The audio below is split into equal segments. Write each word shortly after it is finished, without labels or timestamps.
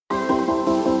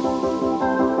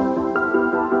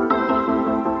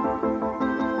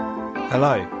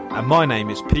Hello, and my name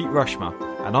is Pete Rushmer,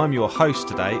 and I'm your host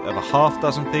today of a Half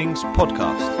Dozen Things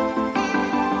podcast.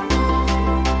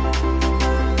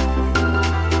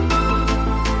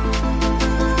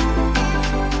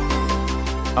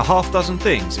 A Half Dozen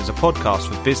Things is a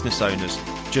podcast for business owners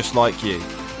just like you.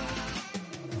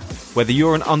 Whether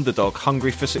you're an underdog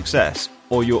hungry for success,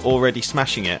 or you're already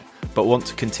smashing it but want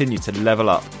to continue to level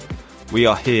up, we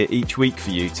are here each week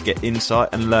for you to get insight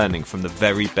and learning from the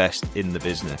very best in the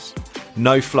business.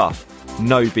 No fluff,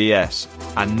 no BS,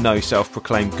 and no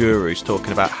self-proclaimed gurus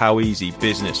talking about how easy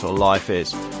business or life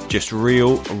is. Just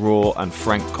real, raw and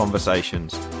frank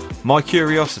conversations. My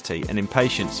curiosity and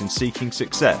impatience in seeking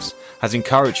success has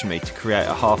encouraged me to create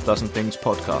a Half Dozen Things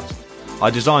podcast. I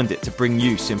designed it to bring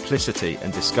you simplicity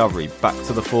and discovery back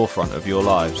to the forefront of your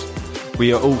lives.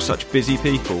 We are all such busy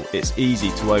people, it's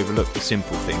easy to overlook the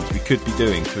simple things we could be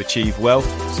doing to achieve wealth,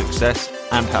 success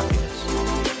and happiness.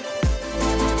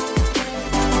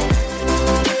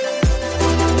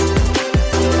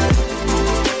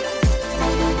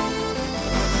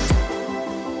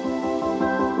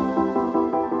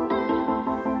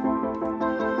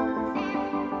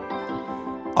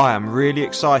 I am really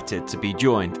excited to be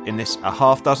joined in this A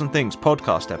Half Dozen Things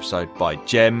podcast episode by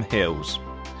Jem Hills.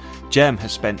 Jem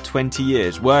has spent 20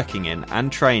 years working in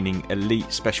and training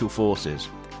elite special forces.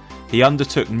 He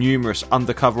undertook numerous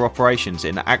undercover operations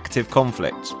in active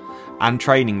conflicts and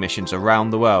training missions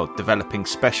around the world, developing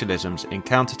specialisms in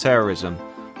counter-terrorism,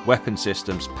 weapon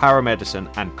systems,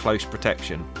 paramedicine and close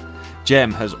protection.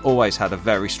 Jem has always had a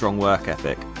very strong work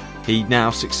ethic. He now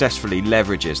successfully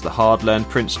leverages the hard-learned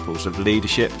principles of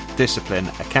leadership, discipline,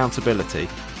 accountability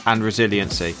and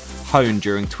resiliency, honed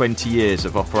during 20 years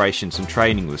of operations and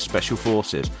training with special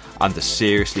forces under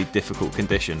seriously difficult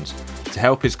conditions, to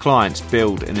help his clients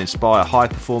build and inspire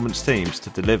high-performance teams to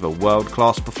deliver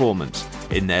world-class performance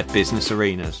in their business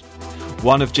arenas.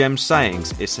 One of Jem's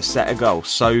sayings is to set a goal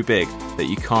so big that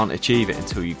you can't achieve it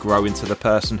until you grow into the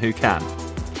person who can.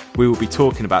 We will be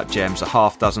talking about Jem's a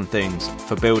half dozen things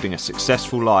for building a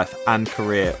successful life and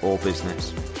career or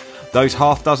business. Those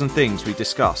half dozen things we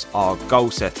discuss are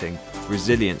goal setting,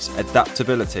 resilience,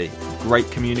 adaptability,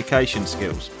 great communication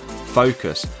skills,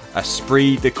 focus,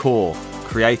 esprit de corps,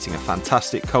 creating a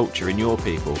fantastic culture in your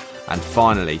people, and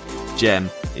finally, Jem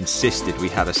insisted we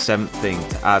had a seventh thing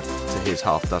to add to his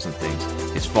half dozen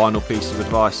things. His final piece of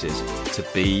advice is to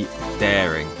be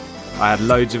daring. I had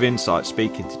loads of insight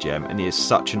speaking to Jem, and he is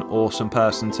such an awesome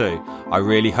person too. I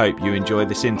really hope you enjoy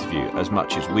this interview as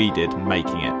much as we did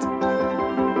making it.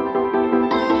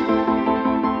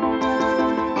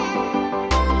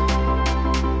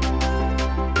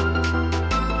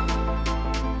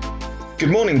 Good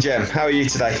morning, Jem. How are you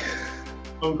today?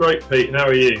 I'm great, Pete. And how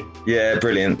are you? Yeah,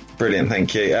 brilliant.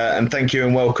 Thank you. And thank you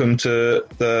and welcome to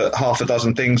the Half a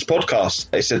Dozen Things podcast.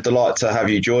 It's a delight to have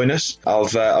you join us.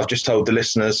 I've just told the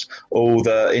listeners all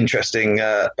the interesting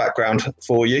background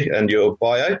for you and your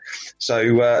bio. So,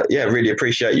 really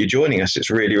appreciate you joining us. It's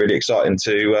really, really exciting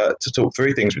to talk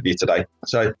through things with you today.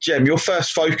 So, Jem, your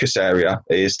first focus area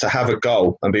is to have a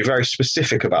goal and be very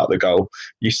specific about the goal.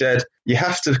 You said you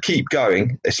have to keep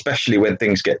going, especially when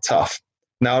things get tough.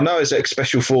 Now, I know as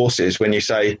ex-special forces, when you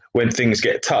say when things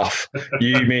get tough,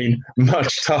 you mean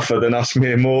much tougher than us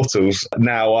mere mortals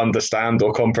now understand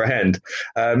or comprehend.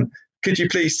 Could you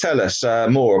please tell us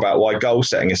more about why goal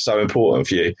setting is so important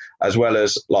for you, as well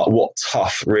as like what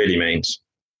tough really means?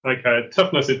 Okay,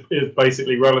 toughness is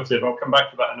basically relative. I'll come back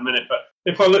to that in a minute. But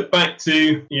if I look back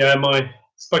to my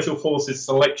Special Forces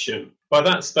selection, by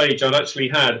that stage, I'd actually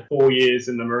had 4 years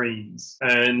in the Marines,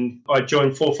 and I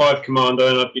joined 4-5 Commando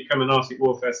and I'd become an Arctic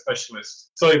Warfare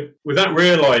Specialist. So without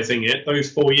realising it,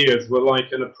 those 4 years were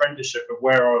like an apprenticeship of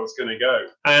where I was going to go.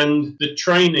 And the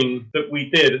training that we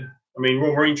did,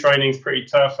 Royal Marine training is pretty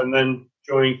tough, and then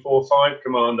joining 4-5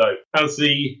 Commando. As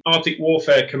the Arctic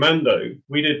Warfare Commando,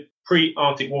 we did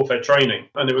pre-Arctic Warfare training,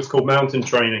 and it was called mountain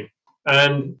training.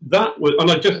 And that was, and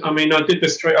I did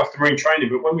this straight after Marine training,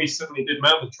 but when we suddenly did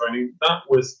mountain training, that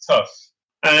was tough.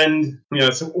 And,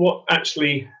 so what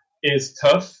actually is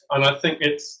tough? And I think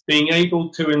it's being able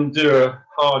to endure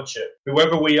hardship,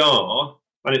 whoever we are.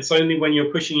 And it's only when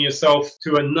you're pushing yourself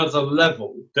to another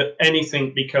level that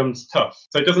anything becomes tough.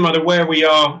 So it doesn't matter where we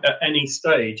are at any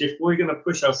stage. If we're going to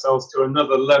push ourselves to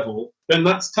another level, then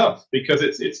that's tough, because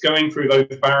it's going through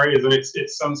those barriers, and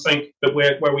it's something that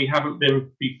where we haven't been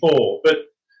before. But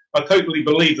I totally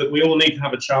believe that we all need to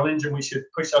have a challenge, and we should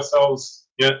push ourselves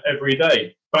every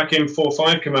day. Back in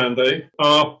 4-5 Commando,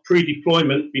 our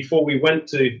pre-deployment before we went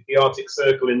to the Arctic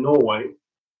Circle in Norway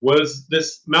was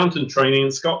this mountain training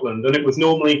in Scotland, and it was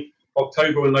normally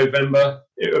October and November.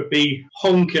 It would be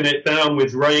honking it down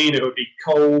with rain. It would be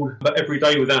cold, but every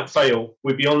day without fail,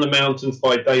 we'd be on the mountains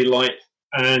by daylight,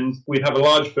 and we'd have a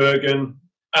large Bergen,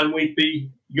 and we'd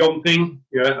be yomping,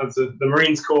 as the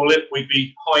Marines call it. We'd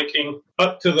be hiking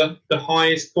up to the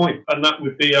highest point, and that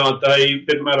would be our day.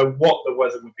 Didn't matter what the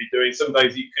weather would be doing. Some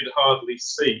days you could hardly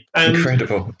see. And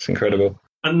incredible. It's incredible.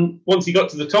 And once you got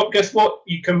to the top, guess what?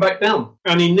 You come back down.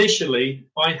 And initially,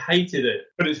 I hated it.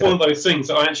 But it's one of those things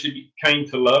that I actually came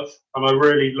to love. And I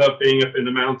really love being up in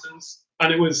the mountains.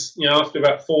 And it was, after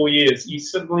about 4 years,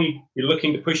 you're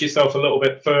looking to push yourself a little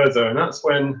bit further. And that's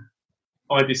when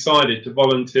I decided to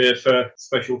volunteer for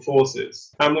Special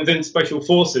Forces. And within Special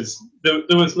Forces, there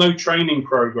was no training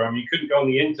program. You couldn't go on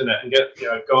the internet and get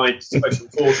a guide to Special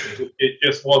Forces. It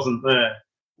just wasn't there.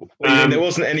 There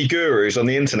wasn't any gurus on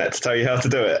the internet to tell you how to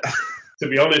do it. To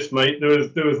be honest, mate, there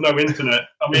was no internet.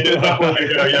 I mean, that long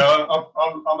ago,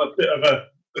 I'm a bit of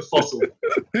a fossil.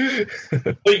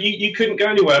 But you couldn't go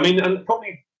anywhere. I mean, and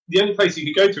probably the only place you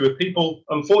could go to are people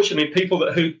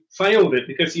who failed it,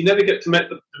 because you never get to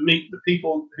meet the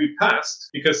people who passed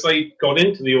because they got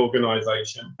into the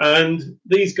organisation. And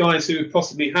these guys who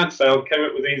possibly had failed came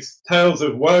up with these tales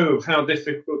of woe of how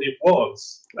difficult it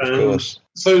was. Of course.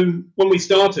 So when we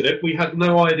started it, we had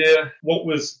no idea what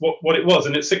it was,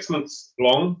 and it's 6 months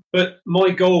long. But my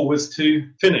goal was to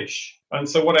finish. And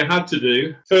so what I had to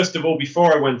do, first of all,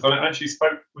 before I went on, I actually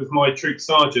spoke with my troop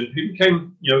sergeant, who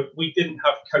became, we didn't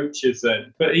have coaches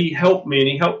then, but he helped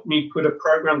me put a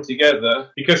program together,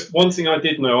 because one thing I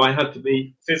did know, I had to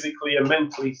be physically and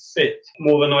mentally fit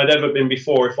more than I'd ever been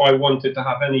before if I wanted to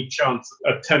have any chance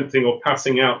of attempting or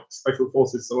passing out Special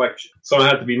Forces selection. So I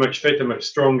had to be much fitter, much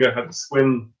stronger, had to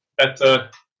swim better,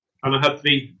 and I had to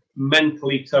be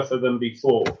mentally tougher than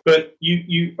before. But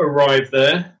you arrive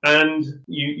there, and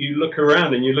you look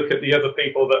around and you look at the other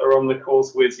people that are on the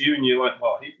course with you, and you're like,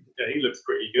 well, he looks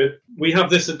pretty good. We have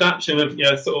this adaptation of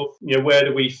where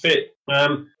do we fit?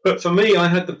 But for me, I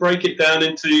had to break it down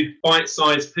into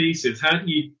bite-sized pieces. How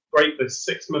do you break the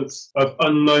 6 months of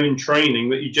unknown training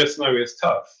that you just know is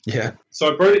tough? Yeah.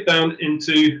 So I broke it down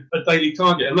into a daily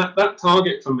target, and that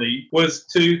target for me was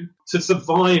to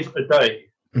survive a day.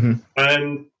 Mm-hmm.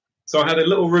 And so I had a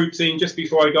little routine just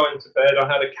before I got into bed. I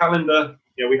had a calendar.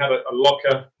 We had a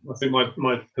locker. I think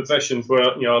my possessions were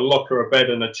a locker, a bed,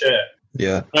 and a chair.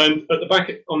 Yeah. And at the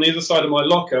back, on the other side of my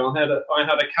locker, I had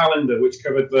a calendar which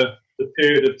covered the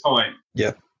period of time.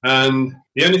 Yeah. And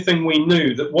the only thing we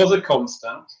knew that was a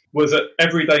constant was that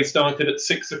every day started at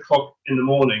 6 o'clock in the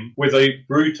morning with a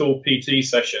brutal PT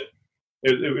session.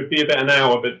 It would be about an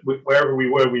hour, but wherever we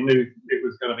were, we knew it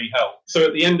was going to be hell. So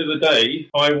at the end of the day,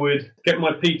 I would get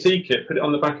my PT kit, put it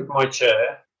on the back of my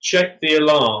chair, check the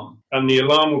alarm, and the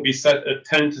alarm would be set at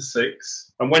 10 to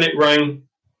 6. And when it rang,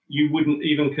 you wouldn't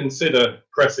even consider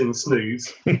pressing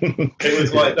snooze. It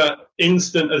was like that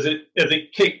instant as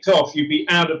it kicked off, you'd be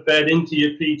out of bed, into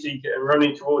your PT kit and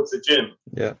running towards the gym.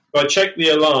 Yeah. So I checked the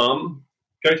alarm,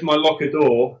 go to my locker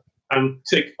door, and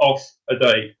tick off a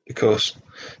day. Of course.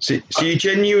 So you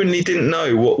genuinely didn't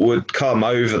know what would come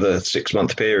over the 6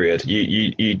 month period.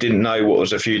 You didn't know what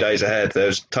was a few days ahead. There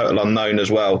was total unknown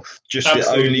as well. Just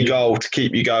Absolutely. The only goal to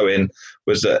keep you going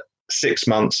was that 6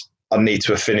 months, I need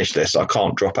to have finished this. I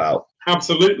can't drop out.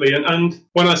 Absolutely. And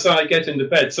when I say I get into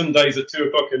bed, some days at 2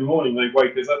 o'clock in the morning, they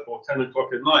wake us up, or 10 o'clock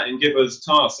at night, and give us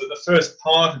tasks. At the first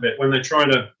part of it, when they're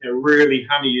trying to really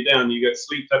hammer you down, you get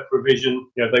sleep deprivation.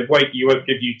 They wake you up,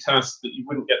 give you tasks that you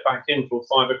wouldn't get back in till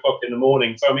 5 o'clock in the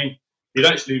morning. So, I mean, you'd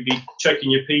actually be checking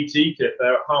your PT kit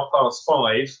there at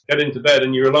 5:30, get into bed,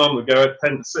 and your alarm would go at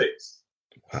 10 to 6.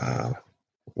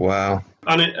 Wow.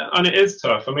 And it is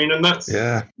tough. I mean, and that's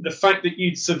the fact that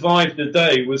you'd survived the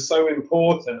day was so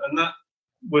important, and that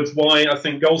was why I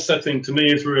think goal setting to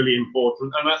me is really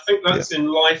important. And I think that's in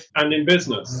life and in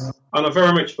business. And I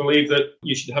very much believe that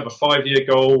you should have a 5-year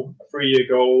goal, a 3-year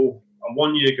goal, a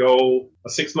 1-year goal, a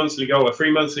 6-monthly goal, a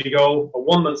 3-monthly goal, a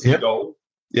 1-monthly goal,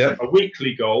 a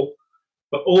weekly goal.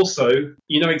 But also,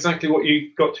 you know exactly what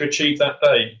you've got to achieve that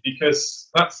day, because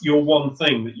that's your one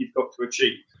thing that you've got to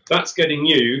achieve. That's getting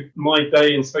you, my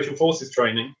day in Special Forces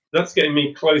training, that's getting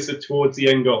me closer towards the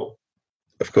end goal.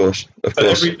 Of course.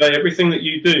 Every day, everything that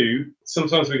you do,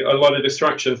 sometimes we get a lot of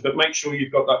distractions, but make sure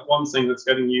you've got that one thing that's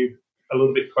getting you a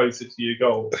little bit closer to your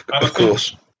goal. And of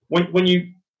course. When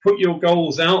you put your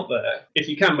goals out there, if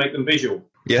you can, make them visual.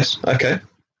 Yes, okay.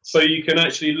 So you can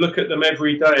actually look at them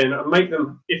every day and make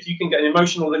them, if you can get an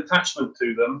emotional attachment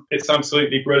to them, it's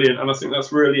absolutely brilliant. And I think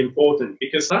that's really important,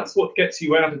 because that's what gets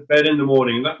you out of bed in the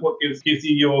morning. That's what gives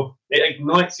you it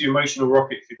ignites your emotional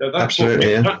rocket.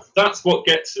 Absolutely, that's what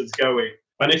gets us going.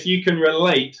 And if you can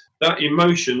relate that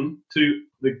emotion to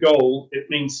the goal, it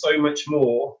means so much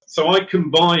more. So I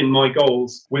combine my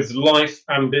goals with life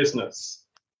and business.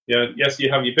 Yes, you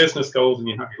have your business goals and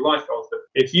you have your life goals, but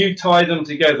if you tie them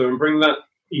together and bring that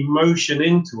emotion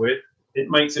into it, it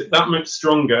makes it that much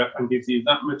stronger and gives you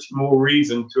that much more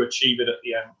reason to achieve it at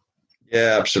the end.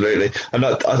 Yeah, absolutely, and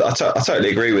I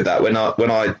totally agree with that. When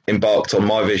I embarked on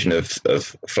my vision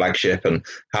of Flagship and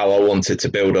how I wanted to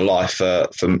build a life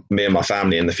for me and my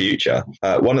family in the future,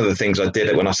 one of the things I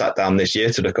did when I sat down this year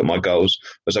to look at my goals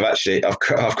was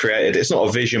I've created. It's not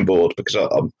a vision board because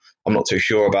I'm not too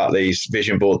sure about these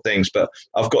vision board things, but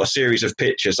I've got a series of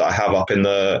pictures that I have up when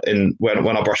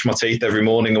I brush my teeth every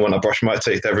morning and when I brush my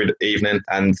teeth every evening.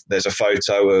 And there's a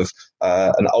photo of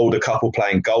an older couple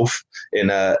playing golf in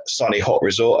a sunny, hot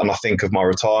resort. And I think of my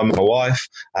retirement, my wife,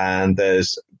 and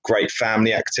there's great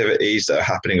family activities that are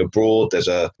happening abroad. There's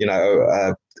a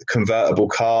convertible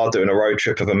car doing a road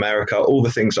trip of America, all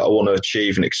the things that I want to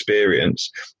achieve and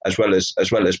experience, as well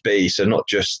as be. So not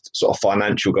just sort of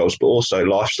financial goals, but also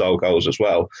lifestyle goals as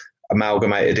well,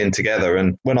 amalgamated in together.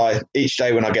 And each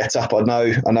day when I get up, I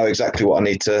know exactly what I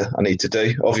need to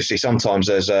do. Obviously, sometimes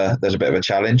there's a bit of a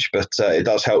challenge, but it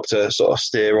does help to sort of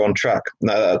steer on track.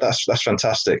 No, that's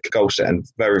fantastic. Goal setting,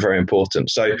 very, very important.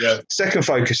 So Second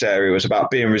focus area was about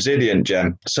being resilient,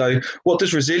 Jem. So what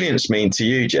does resilience mean to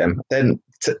you, Jem? Then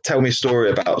tell me a story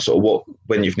about sort of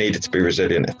when you've needed to be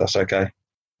resilient, if that's okay.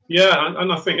 Yeah,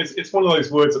 and I think it's one of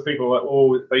those words that people are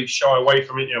like, they shy away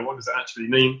from it. What does it actually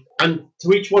mean? And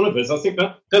to each one of us, I think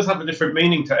that does have a different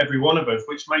meaning to every one of us,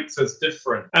 which makes us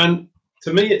different. And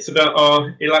to me, it's about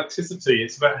our elasticity.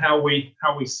 It's about how we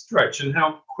stretch and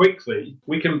how quickly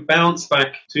we can bounce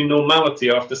back to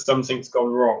normality after something's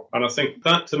gone wrong. And I think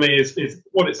that, to me, is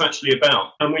what it's actually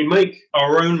about. And we make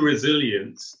our own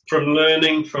resilience from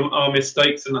learning from our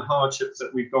mistakes and the hardships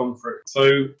that we've gone through.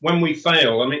 So when we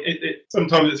fail, I mean,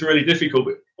 sometimes it's really difficult,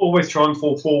 but always try and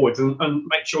fall forwards and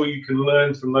make sure you can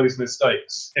learn from those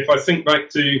mistakes. If I think back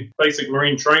to basic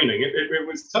marine training, it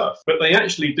was tough, but they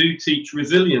actually do teach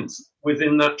resilience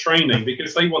within that training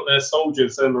because they want their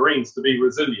soldiers, their Marines, to be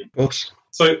resilient. Oops.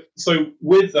 So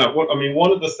with that,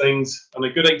 one of the things, and a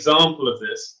good example of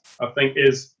this, I think,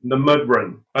 is the mud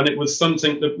run. And it was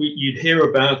something that you'd hear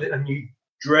about it and you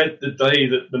dread the day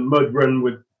that the mud run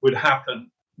would happen.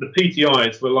 The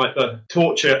PTIs were like the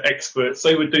torture experts.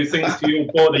 They would do things to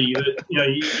your body that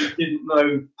you didn't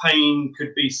know pain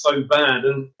could be so bad.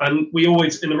 And we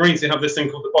always, in the Marines, they have this thing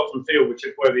called the bottom field, which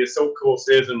is where the assault course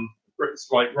is, and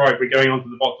it's like, right, we're going onto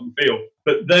the bottom field.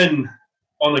 But then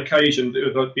on occasion,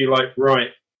 it would be like, right,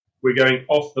 we're going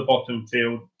off the bottom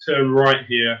field, turn right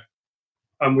here,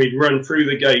 and we'd run through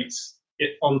the gates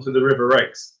onto the River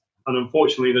Exe. And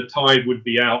unfortunately, the tide would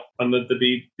be out and there'd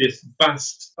be this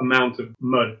vast amount of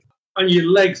mud. And your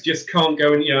legs just can't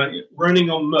go in.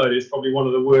 Running on mud is probably one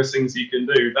of the worst things you can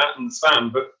do, that and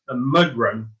sand, but a mud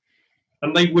run.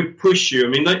 And they would push you. I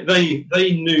mean,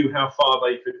 they knew how far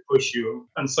they could push you.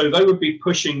 And so they would be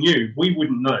pushing you. We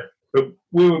wouldn't know. But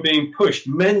we were being pushed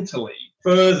mentally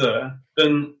further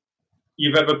than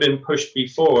you've ever been pushed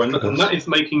before. And that is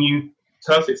making you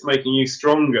tough. It's making you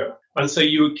stronger. And so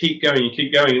you would keep going.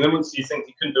 And then once you think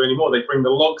you couldn't do any more, they'd bring the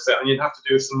logs out and you'd have to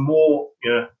do some more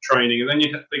training. And then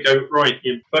they go, right,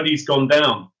 your buddy's gone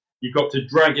down. You've got to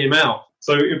drag him out.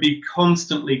 So it would be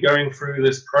constantly going through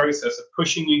this process of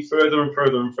pushing you further and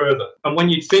further and further. And when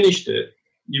you'd finished it,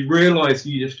 you realised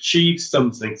you'd achieved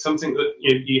something that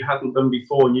you hadn't done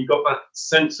before. And you got that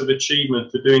sense of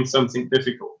achievement for doing something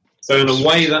difficult. So in a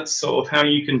way, that's sort of how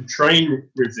you can train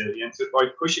resilience, by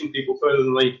pushing people further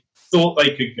than they thought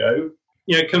they could go.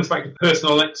 It comes back to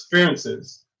personal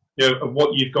experiences, of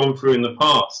what you've gone through in the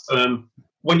past.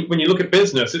 When you look at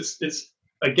business,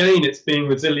 it's being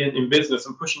resilient in business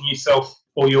and pushing yourself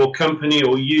or your company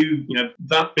or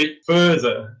that bit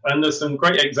further. And there's some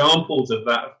great examples of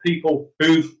that, of people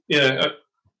who've, at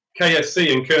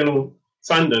KFC and Colonel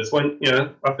Sanders, when,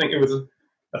 I think it was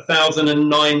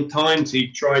 1,009 times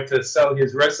he tried to sell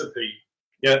his recipe.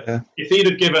 Yeah. If he'd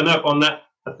have given up on that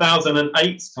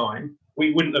 1,008th time,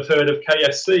 we wouldn't have heard of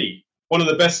KFC. One of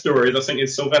the best stories, I think,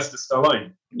 is Sylvester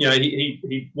Stallone.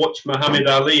 He watched Muhammad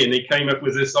Ali and he came up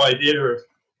with this idea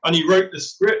and he wrote the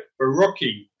script for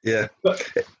Rocky. Yeah.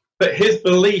 But his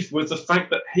belief was the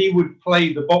fact that he would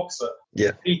play the boxer.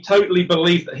 Yeah. He totally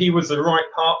believed that he was the right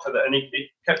part for that, and he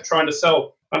kept trying to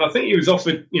sell. And I think he was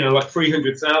offered, like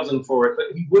 300,000 for it,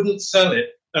 but he wouldn't sell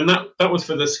it. And that was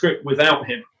for the script without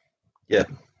him. Yeah.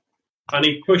 And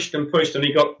he pushed and pushed, and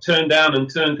he got turned down.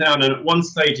 And at one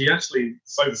stage, he actually,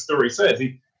 so the story says,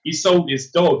 he he sold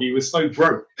his dog. He was so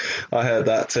broke. I heard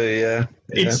that too. Yeah.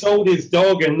 He sold his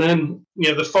dog, and then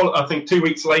I think 2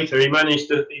 weeks later,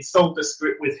 he sold the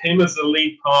script with him as the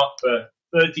lead part for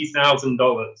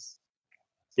 $30,000.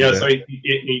 So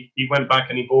he went back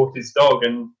and he bought his dog,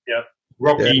 and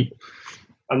Rocky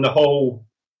and the whole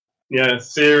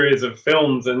series of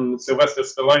films, and Sylvester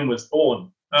Stallone was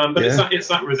born. But it's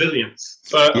that resilience.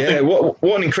 So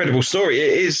what an incredible story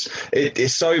it is. It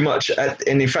is so much, and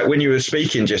in fact, when you were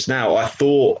speaking just now, I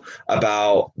thought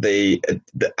about I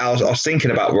was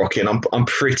thinking about Rocky, and I'm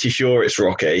pretty sure it's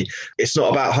Rocky. It's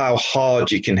not about how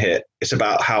hard you can hit; it's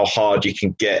about how hard you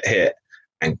can get hit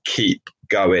and keep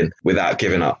going without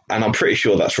giving up. And I'm pretty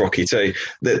sure that's Rocky too.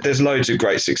 There's loads of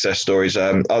great success stories.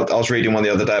 I was reading one the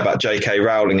other day about J.K.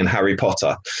 Rowling and Harry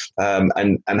Potter,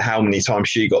 and how many times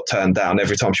she got turned down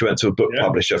every time she went to a book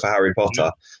publisher for Harry Potter.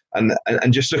 And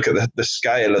just look at the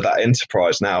scale of that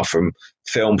enterprise now, from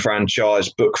film franchise,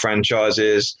 book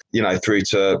franchises, through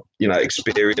to,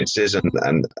 experiences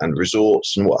and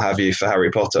resorts and what have you for Harry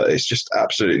Potter. It's just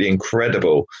absolutely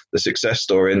incredible, the success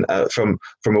story from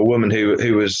a woman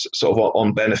who was sort of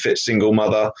on benefits, single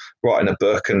mother, writing a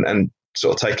book and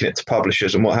sort of taking it to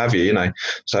publishers and what have you,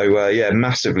 So,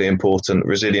 massively important.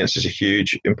 Resilience is a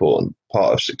huge, important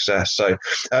part of success. So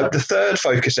the third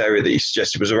focus area that you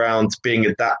suggested was around being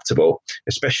adaptable,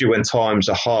 especially when times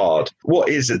are hard. What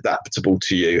is adaptable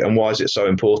to you, and why is it so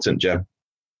important, Jem?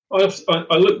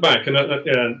 I look back and,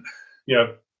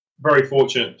 very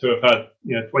fortunate to have had,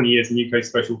 20 years in UK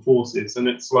Special Forces. And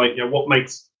it's like, what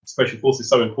makes Special Forces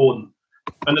so important?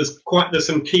 And there's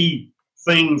some key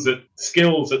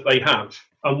skills that they have,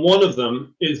 and one of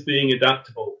them is being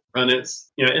adaptable. And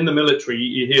it's in the military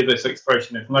you hear this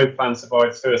expression: if no plan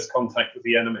survives first contact with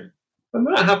the enemy. And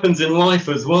that happens in life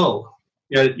as well.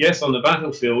 Yes, on the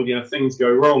battlefield things go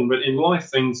wrong, but in life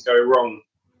things go wrong.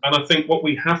 And I think what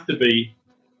we have to be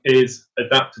is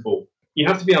adaptable. You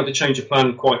have to be able to change a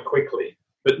plan quite quickly,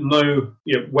 but know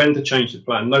when to change the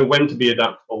plan, know when to be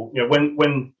adaptable.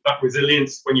 When that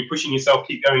resilience, when you're pushing yourself,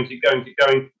 keep going.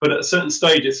 But at a certain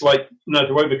stage, it's like, no,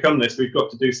 to overcome this, we've got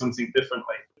to do something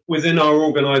differently. Within our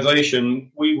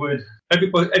organisation,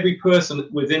 every person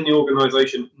within the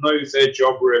organisation knows their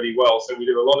job really well. So we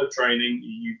do a lot of training.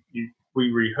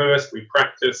 We rehearse, we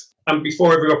practice, and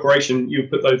before every operation, you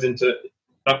put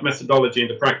that methodology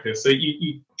into practice. So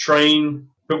you train,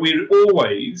 but we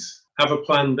always have a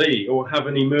plan B or have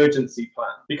an emergency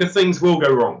plan, because things will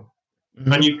go wrong.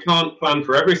 Mm-hmm. And you can't plan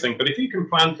for everything. But if you can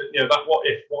plan for that what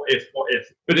if.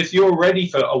 But if you're ready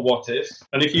for a what if,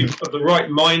 and if you've got the right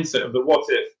mindset of the what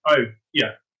if,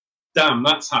 damn,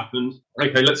 that's happened.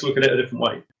 Okay, let's look at it a different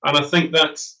way. And I think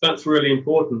that's really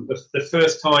important. The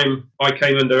first time I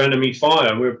came under enemy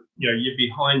fire, you're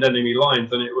behind enemy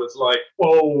lines, and it was like,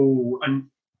 whoa, and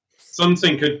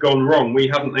something had gone wrong. We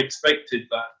hadn't expected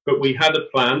that, but we had a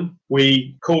plan.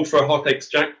 We called for a hot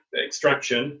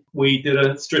extraction. We did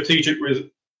a strategic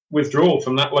withdrawal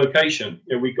from that location.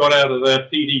 We got out of their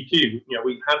PDQ.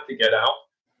 We had to get out.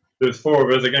 There's 4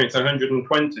 of us against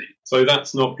 120, so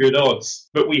that's not good odds.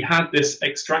 But we had this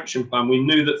extraction plan. We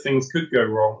knew that things could go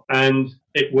wrong, and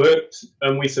it worked,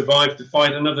 and we survived to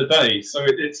fight another day. So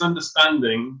it's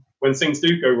understanding when things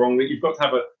do go wrong that you've got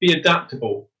to be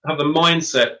adaptable, have the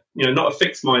mindset, not a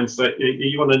fixed mindset.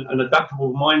 You want an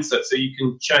adaptable mindset so you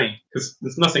can change, because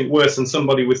there's nothing worse than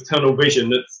somebody with tunnel vision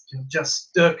that's just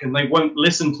stuck and they won't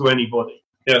listen to anybody.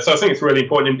 So I think it's really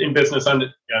important in business and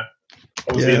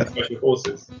obviously in Special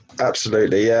Forces.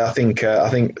 Absolutely, I think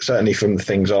certainly from the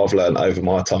things I've learned over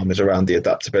my time is around the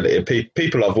adaptability of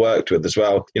people I've worked with as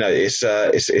well.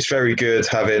 It's very good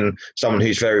having someone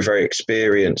who's very, very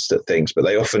experienced at things, but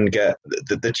they often get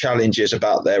the challenges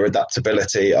about their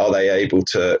adaptability. Are they able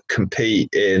to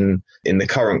compete in the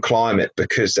current climate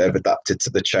because they've adapted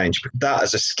to the change? That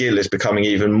as a skill is becoming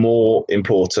even more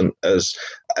important as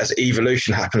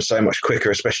evolution happens so much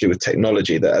quicker, especially with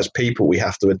technology, that as people we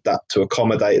have to adapt to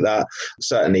accommodate that.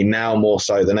 Certainly now more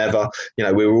so than ever,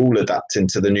 we're all adapting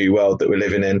to the new world that we're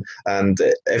living in, and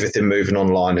everything moving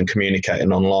online and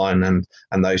communicating online and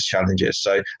those challenges.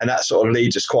 So, and that sort of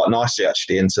leads us quite nicely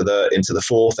actually into the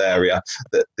fourth area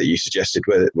that you suggested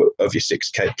of your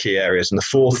 6 key areas. And the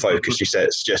fourth focus you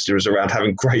suggested was around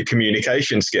having great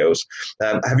communication skills.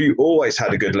 Have you always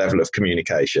had a good level of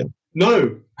communication?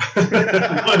 No. No.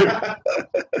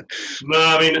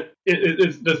 I mean,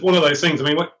 it's one of those things. I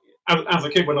mean, as a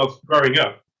kid when I was growing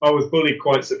up, I was bullied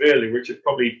quite severely, which is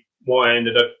probably why I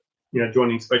ended up,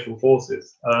 joining Special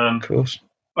Forces. Of course.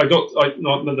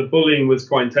 The bullying was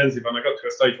quite intensive, and I got to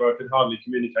a stage where I could hardly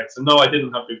communicate. So no, I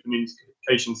didn't have good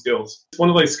communication skills. It's one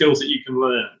of those skills that you can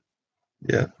learn.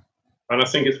 Yeah. And I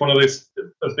think it's one of those,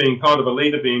 as being part of a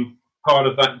leader, being part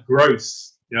of that growth,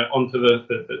 onto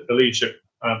the leadership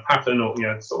pattern, or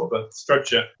sort of a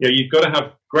structure. You've got to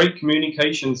have great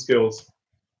communication skills.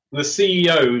 The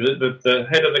CEO, the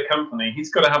head of the company,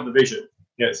 he's got to have the vision.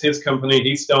 It's his company.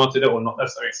 He started it, or not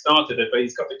necessarily started it, but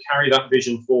he's got to carry that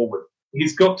vision forward.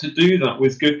 He's got to do that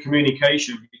with good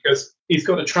communication, because he's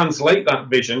got to translate that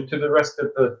vision to the rest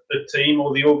of the team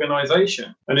or the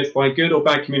organization. And it's by good or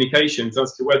bad communications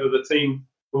as to whether the team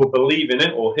will believe in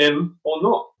it, or him, or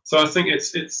not. So I think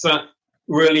it's a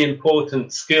really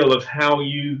important skill of how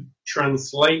you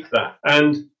translate that.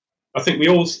 And I think we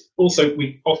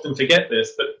often forget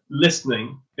this, but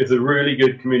listening is a really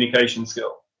good communication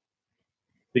skill,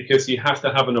 because you have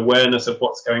to have an awareness of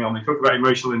what's going on. We talk about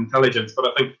emotional intelligence, but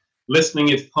I think listening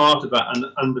is part of that, and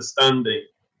understanding.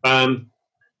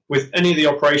 With any of the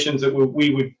operations that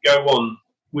we would go on,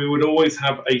 we would always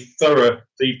have a thorough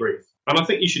debrief. And I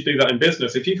think you should do that in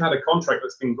business. If you've had a contract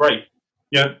that's been great,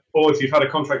 or if you've had a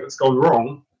contract that's gone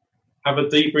wrong, have a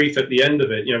debrief at the end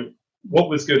of it. What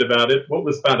was good about it? What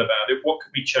was bad about it? What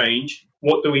could we change?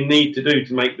 What do we need to do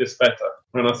to make this better?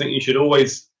 And I think you should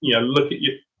always,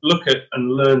 look at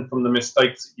and learn from the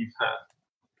mistakes that you've had.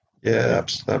 Yeah,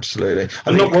 absolutely.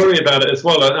 And not worry about it as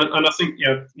well. And I think,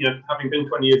 having been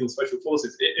 20 years in Special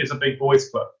Forces, it is a big boys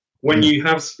club. When you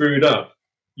have screwed up,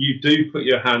 you do put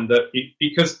your hand up,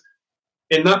 because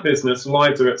in that business,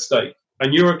 lives are at stake,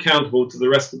 and you're accountable to the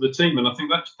rest of the team. And I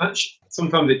think that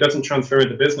sometimes it doesn't transfer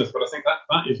into business, but I think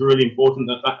that is really important,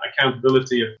 that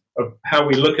accountability of how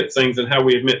we look at things and how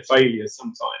we admit failures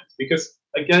sometimes. Because,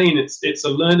 again, it's a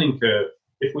learning curve.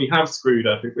 If we have screwed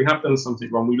up, if we have done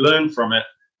something wrong, we learn from it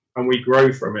and we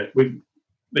grow from it.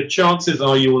 The chances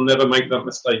are you will never make that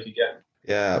mistake again.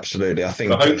 Yeah, absolutely. I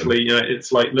think. So hopefully,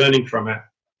 it's like learning from it.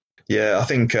 Yeah, I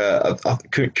think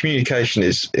communication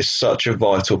is such a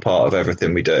vital part of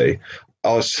everything we do.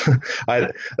 I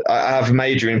have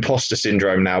major imposter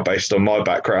syndrome now based on my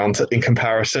background in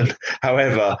comparison.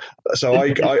 However, so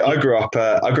I grew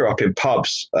up in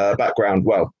pubs background.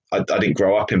 Well, I didn't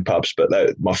grow up in pubs, but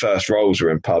my first roles were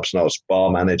in pubs, and I was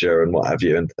bar manager and what have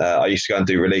you. And I used to go and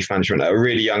do relief management at a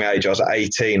really young age. I was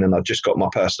 18 and I just got my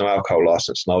personal alcohol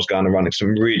license, and I was going and running some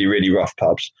really, really rough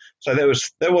pubs. So there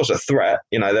was a threat.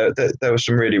 There were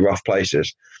some really rough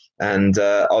places. And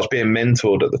I was being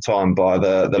mentored at the time by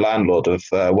the landlord of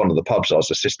one of the pubs I was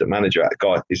assistant manager at. A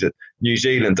guy, he's a New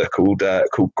Zealander called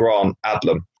Grant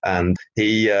Adlam. And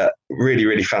he, really,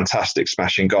 really fantastic,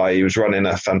 smashing guy. He was running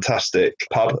a fantastic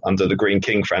pub under the Green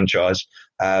King franchise.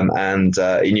 And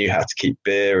he knew how to keep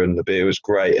beer, and the beer was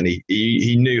great. And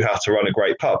he knew how to run a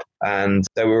great pub. And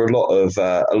there were a lot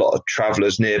of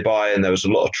travellers nearby, and there was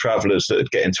a lot of travellers that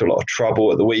would get into a lot of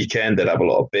trouble at the weekend. They'd have a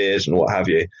lot of beers and what have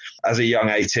you. As a young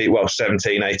 17,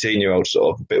 18-year-old,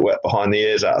 sort of a bit wet behind the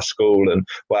ears out of school and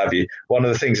what have you, one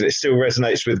of the things that it still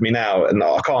resonates with me now, and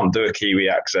I can't do a Kiwi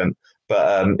accent,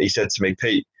 but he said to me,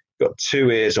 "Pete, you've got 2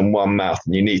 ears and 1 mouth,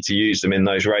 and you need to use them in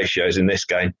those ratios in this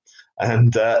game."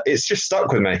 And it's just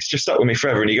stuck with me. It's just stuck with me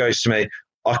forever. And he goes to me,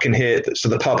 I can hear that. So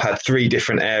the pub had 3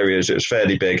 different areas. It was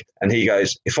fairly big. And he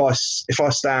goes, if I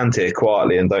stand here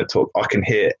quietly and don't talk, I can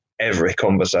hear every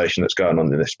conversation that's going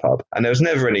on in this pub. And there was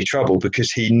never any trouble,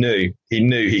 because he knew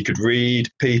he could read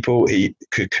people, he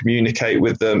could communicate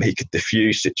with them, he could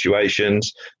diffuse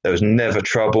situations. There was never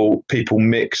trouble. People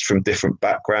mixed from different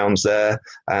backgrounds there.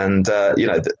 And,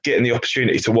 getting the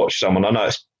opportunity to watch someone, I know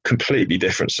it's completely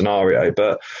different scenario,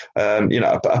 but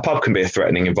a pub can be a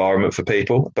threatening environment for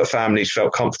people, but families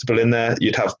felt comfortable in there.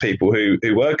 You'd have people who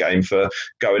were game for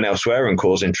going elsewhere and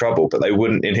causing trouble, but they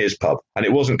wouldn't in his pub. And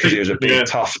it wasn't because he was a big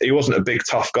tough, he wasn't a big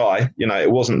tough guy,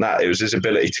 it wasn't that, it was his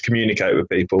ability to communicate with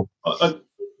people.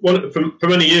 For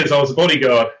many years I was a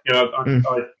bodyguard.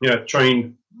 I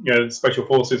trained Special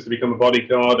Forces to become a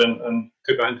bodyguard, and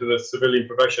took that into the civilian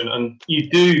profession. And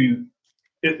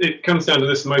it comes down to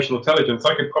this emotional intelligence.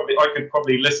 I could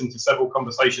probably listen to several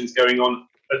conversations going on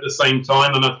at the same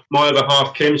time. And my other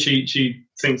half, Kim, she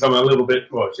thinks I'm a little bit,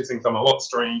 she thinks I'm a lot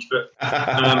strange. But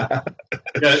I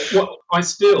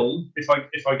still, if I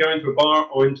go into a bar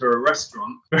or into a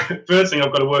restaurant, first thing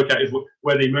I've got to work out is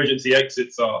where the emergency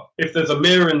exits are. If there's a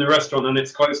mirror in the restaurant and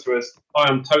it's close to us, I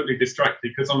am totally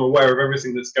distracted, because I'm aware of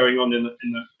everything that's going on in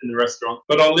the restaurant.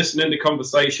 But I'll listen into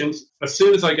conversations. As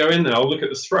soon as I go in there, I'll look at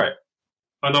the threat.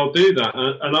 And I'll do that,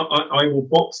 and I will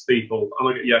box people.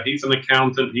 And he's an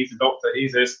accountant, he's a doctor,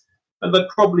 he's this. And they're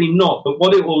probably not. But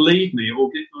what it will leave me,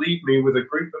 leave me with a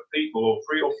group of people, or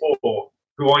 3 or 4,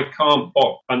 who I can't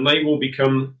box. And they will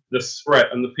become the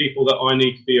threat and the people that I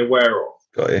need to be aware of.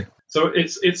 Got you. So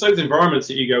it's those environments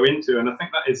that you go into. And I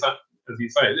think that is as you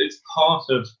say, it's part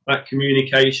of that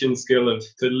communication skill of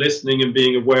to listening and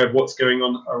being aware of what's going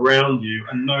on around you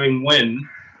and knowing when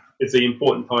is the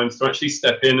important times to actually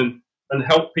step in and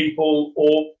help people.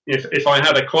 Or if I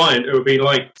had a client, it would be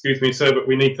like, excuse me, sir, but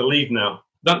we need to leave now.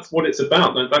 That's what it's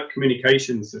about, that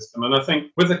communication system. And I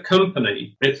think with a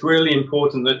company, it's really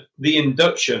important that the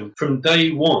induction from day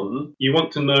one, you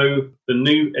want to know the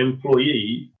new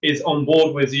employee is on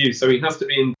board with you. So he has to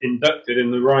be inducted in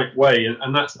the right way.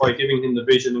 And that's by giving him the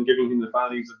vision and giving him the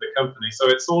values of the company. So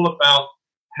it's all about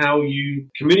how you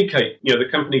communicate, the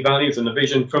company values and the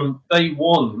vision from day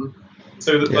one,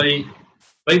 so that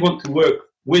they want to work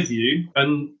with you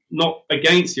and not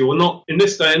against you, or not in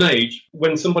this day and age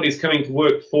when somebody's coming to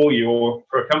work for you or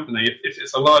for a company. If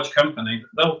it's a large company,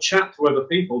 they'll chat to other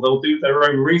people, they'll do their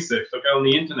own research, they'll go on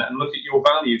the internet and look at your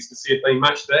values to see if they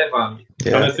match their values.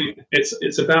 Yeah. And I think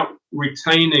it's about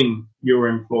retaining your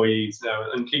employees now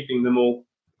and keeping them all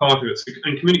part of it.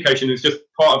 And communication is just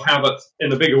part of how that's,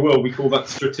 in the bigger world, we call that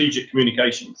strategic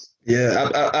communications. Yeah,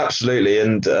 absolutely.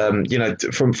 And,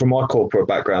 from my corporate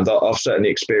background, I've certainly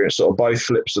experienced sort of both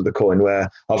flips of the coin, where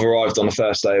I've arrived on the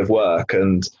first day of work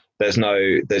and there's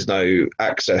no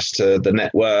access to the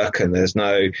network and there's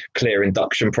no clear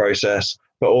induction process.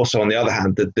 But also, on the other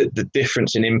hand, the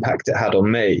difference in impact it had on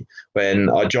me when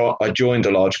I joined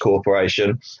a large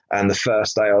corporation, and the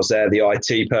first day I was there, the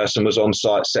IT person was on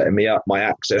site setting me up, my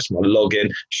access, my login,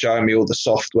 showing me all the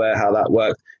software, how that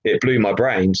worked. It blew my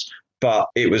brains. But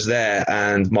it was there,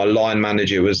 and my line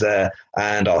manager was there,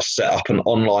 and I set up an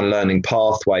online learning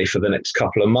pathway for the next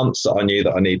couple of months that I knew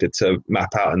that I needed to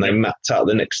map out, and they mapped out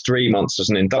the next 3 months as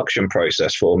an induction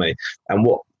process for me, and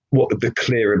what were the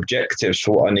clear objectives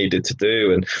for what I needed to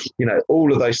do, and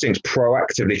all of those things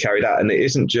proactively carried out. And it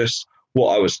isn't just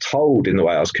what I was told in the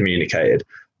way I was communicated,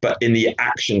 but in the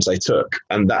actions they took.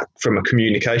 And that, from a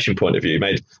communication point of view,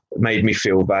 made me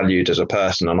feel valued as a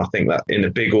person. And I think that in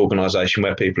a big organisation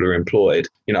where people are employed,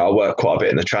 I work quite a bit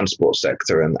in the transport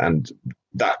sector, and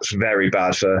that's very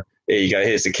bad for, here you go,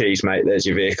 here's the keys, mate, there's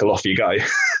your vehicle, off you go.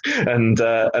 and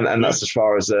that's as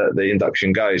far as the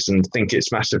induction goes. And I think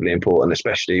it's massively important,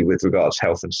 especially with regards to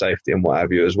health and safety and what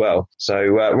have you as well. So,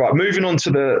 right, moving on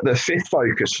to the fifth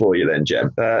focus for you then,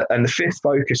 Jem. And the fifth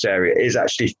focus area is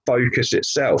actually focus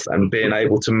itself and being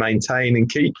able to maintain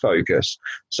and keep focus.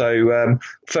 So,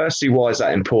 firstly, why is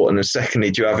that important? And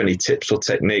secondly, do you have any tips or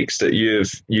techniques that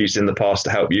you've used in the past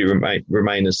to help you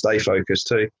remain and stay focused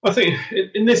too? I think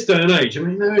in this day and age,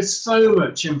 there is so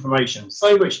much information,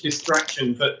 so much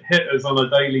distraction that hit us on a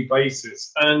daily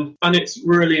basis, and it's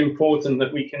really important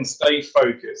that we can stay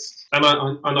focused. And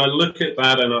I look at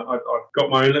that, and I've got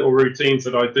my own little routines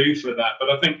that I do for that. But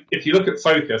I think if you look at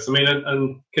focus,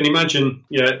 and can you imagine,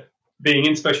 being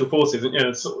in special forces,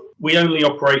 we only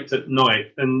operate at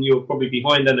night, and you're probably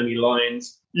behind enemy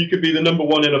lines. You could be the number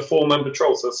one in a 4-man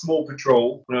patrol, so a small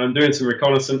patrol, doing some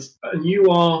reconnaissance, and you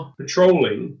are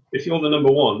patrolling, if you're the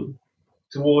number one,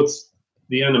 towards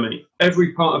the enemy.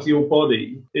 Every part of your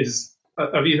body is,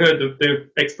 have you heard of the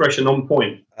expression on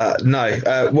point?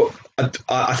 No.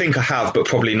 I think I have, but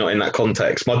probably not in that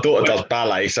context. My daughter does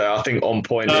ballet, so I think on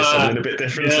point is something a bit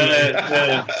different.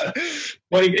 Yeah.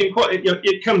 Well,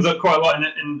 it comes up quite a lot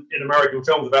in American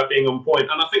films about being on point,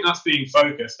 and I think that's being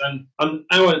focused. And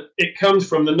it comes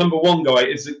from the number one guy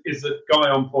is the guy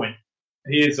on point.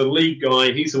 He is a lead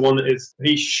guy. He's the one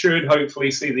he should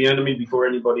hopefully see the enemy before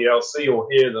anybody else see or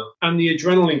hear them. And the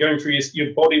adrenaline going through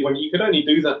your body, when you could only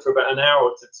do that for about an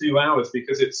hour to 2 hours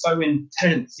because it's so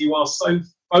intense. You are so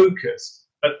focused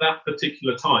at that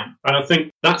particular time. And I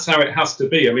think that's how it has to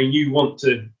be. You want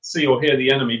to see or hear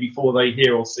the enemy before they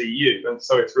hear or see you. And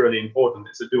so it's really important.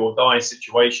 It's a do or die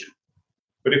situation.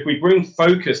 But if we bring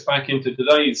focus back into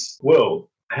today's world,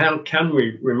 how can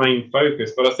we remain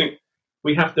focused? But I think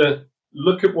we have to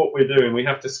look at what we're doing. We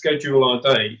have to schedule our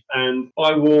day, and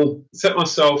I will set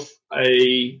myself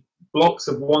blocks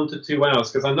of 1 to 2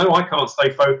 hours, because I know I can't stay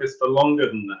focused for longer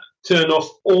than that. Turn off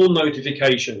all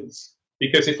notifications,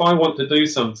 because if I want to do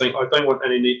something, I don't want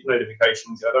any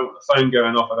notifications. I don't want the phone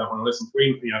going off. I don't want to listen to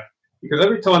email, because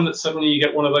every time that suddenly you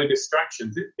get one of those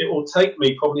distractions, it will take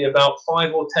me probably about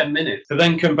 5 or 10 minutes to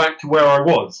then come back to where I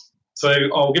was. So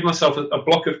I'll give myself a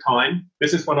block of time.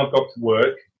 This is when I've got to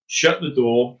work, shut the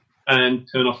door, and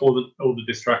turn off all the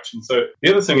distractions. So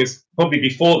the other thing is, probably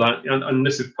before that, and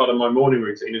this is part of my morning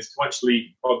routine, is to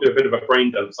actually, I'll do a bit of a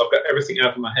brain dump. So I've got everything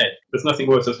out of my head. There's nothing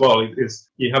worse as well, is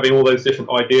you having all those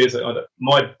different ideas.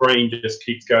 My brain just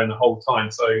keeps going the whole time.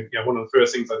 So one of the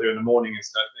first things I do in the morning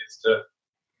is to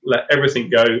let everything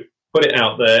go, put it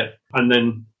out there, and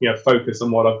then focus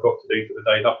on what I've got to do for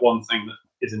the day. That one thing that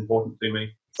is important to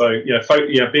me. So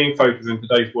being focused in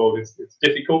today's world is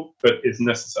difficult, but is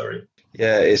necessary.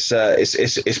 Yeah,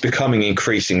 it's becoming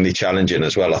increasingly challenging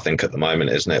as well, I think, at the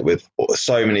moment, isn't it? With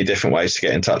so many different ways to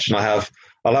get in touch. And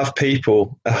I'll have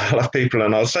people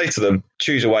and I'll say to them,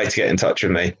 choose a way to get in touch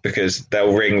with me, because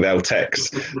they'll ring, they'll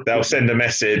text, they'll send a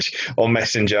message on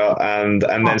Messenger and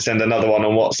then send another one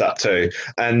on WhatsApp too.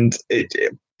 And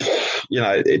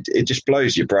it just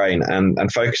blows your brain,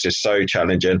 and focus is so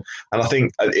challenging. And I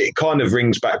think it kind of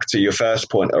rings back to your first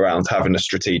point around having a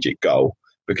strategic goal,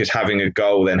 because having a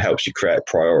goal then helps you create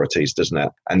priorities, doesn't it?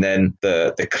 And then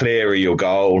the clearer your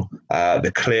goal,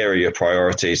 the clearer your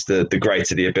priorities, the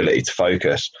greater the ability to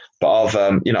focus. But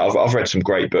I've read some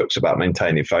great books about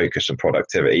maintaining focus and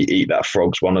productivity. Eat That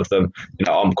Frog's one of them.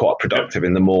 I'm quite productive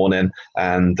in the morning,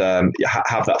 and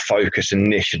have that focus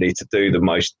initially to do the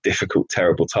most difficult,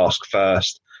 terrible task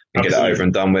first and Absolutely. Get it over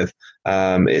and done with.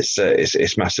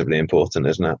 It's massively important,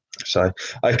 isn't it? So,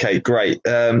 okay, great.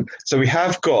 So we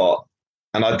have got,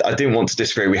 and I didn't want to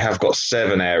disagree, we have got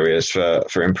 7 areas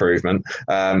for improvement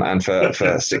and for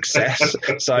success.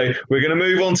 So we're going to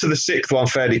move on to the 6th one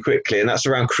fairly quickly, and that's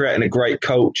around creating a great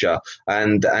culture.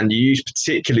 And you use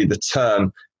particularly the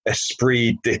term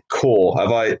Esprit de corps.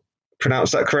 Have I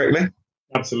pronounced that correctly?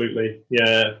 Absolutely,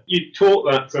 yeah. You taught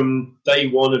that from day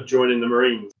one of joining the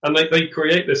Marines, and they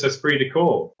create this Esprit de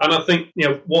corps. And I think,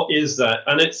 what is that?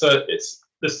 And it's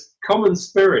this common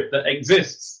spirit that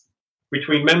exists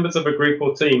between members of a group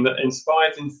or team that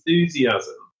inspires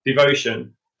enthusiasm,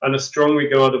 devotion, and a strong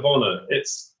regard of honour.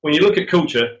 It's, when you look at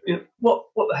culture, what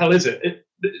the hell is it?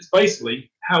 It's basically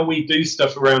how we do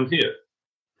stuff around here.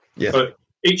 Yeah. So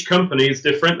each company is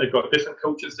different. They've got different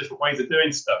cultures, different ways of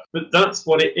doing stuff. But that's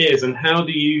what it is. And how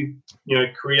do you,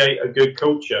 create a good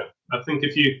culture? I think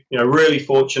if you're really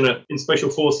fortunate in Special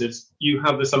Forces, you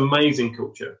have this amazing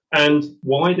culture. And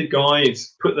why do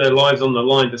guys put their lives on the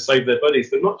line to save their buddies?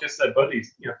 But not just their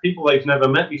buddies, people they've never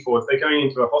met before. If they're going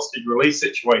into a hostage release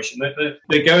situation,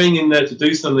 they're going in there to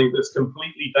do something that's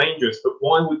completely dangerous. But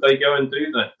why would they go and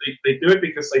do that? They do it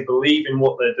because they believe in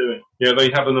what they're doing.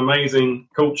 They have an amazing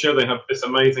culture. They have this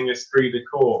amazing esprit de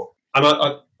corps. And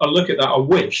I look at that, I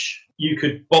wish you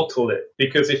could bottle it,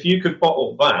 because if you could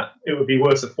bottle that, it would be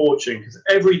worth a fortune, because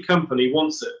every company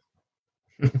wants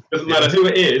it. Doesn't matter who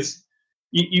it is,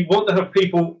 you want to have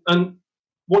people. And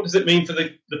what does it mean for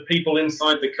the people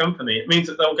inside the company? It means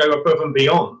that they'll go above and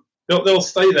beyond. They'll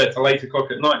stay there till 8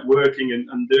 o'clock at night working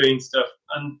and doing stuff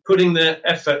and putting their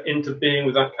effort into being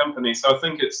with that company. So I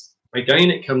think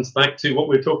it comes back to what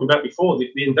we were talking about before,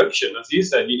 the induction, as you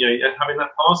said, having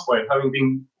that pathway of having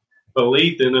been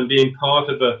believed in and being part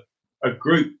of a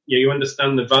group. You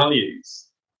understand the values,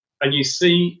 and you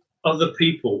see other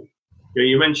people.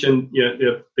 You mentioned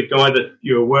the guy that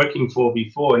you were working for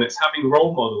before, and it's having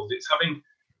role models. It's having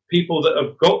people that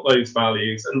have got those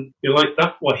values, and you're like,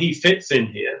 that. Well, he fits in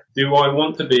here. Do I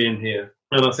want to be in here?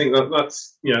 And I think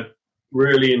that's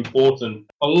really important.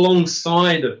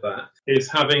 Alongside of that is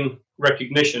having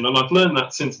recognition, and I've learned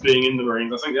that since being in the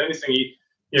Marines. I think the only thing you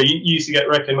used to get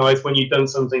recognised when you'd done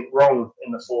something wrong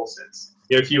in the forces.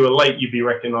 If you were late, you'd be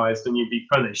recognised and you'd be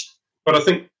punished. But I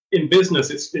think in business,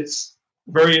 it's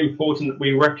very important that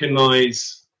we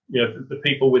recognise the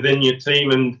people within your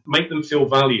team and make them feel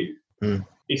valued.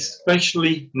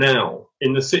 Especially now,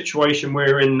 in the situation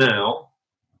we're in now.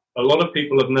 A lot of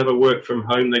people have never worked from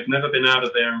home. They've never been out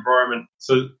of their environment.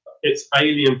 So it's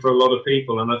alien for a lot of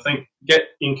people. And I think get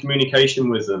in communication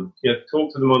with them,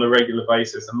 talk to them on a regular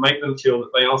basis and make them feel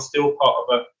that they are still part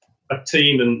of a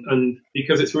team. And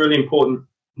because it's really important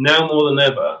now more than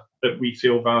ever that we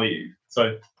feel valued.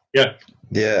 So, yeah.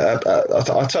 Yeah,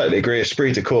 I totally agree.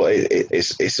 Esprit de corps,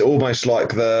 it's almost like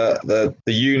the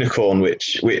unicorn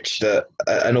which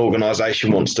an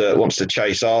organisation wants to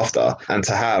chase after and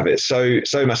to have. It's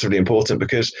so massively important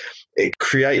because it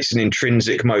creates an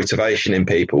intrinsic motivation in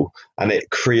people, and it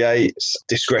creates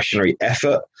discretionary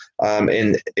effort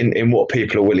in what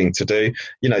people are willing to do.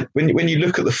 When you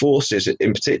look at the forces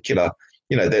in particular,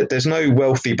 there's no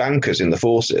wealthy bankers in the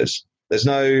forces. There's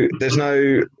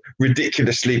no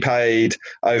ridiculously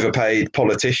overpaid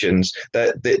politicians.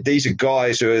 These are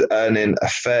guys who are earning a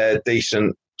fair,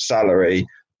 decent salary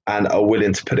and are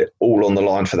willing to put it all on the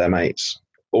line for their mates,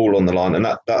 all on the line. And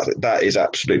that is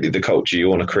absolutely the culture you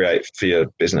want to create for your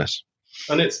business.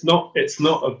 And it's not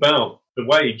about the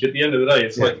wage. At the end of the day,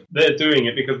 it's like they're doing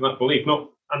it because of that belief.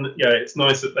 It's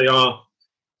nice that they are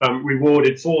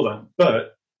rewarded for that,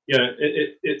 but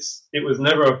it was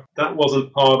never, that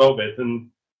wasn't part of it. And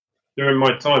during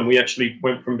my time, we actually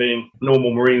went from being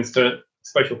normal Marines to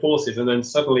special forces, and then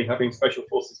suddenly having special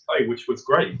forces pay, which was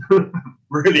great,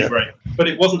 really great. But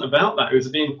it wasn't about that. It was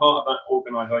being part of that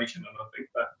organisation. And I think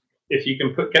that if you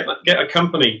can get a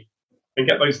company and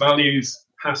get those values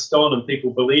passed on and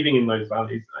people believing in those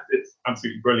values, it's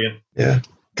absolutely brilliant. Yeah.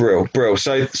 Brill.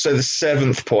 So the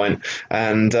seventh point,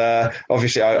 and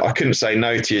obviously I couldn't say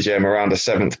no to you, Jem, around a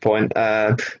seventh point.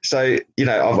 So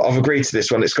I've agreed to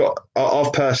this one.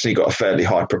 I've personally got a fairly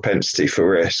high propensity for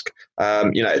risk.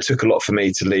 It took a lot for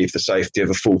me to leave the safety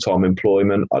of a full-time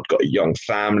employment. I'd got a young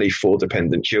family, 4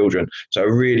 dependent children. So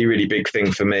a really, really big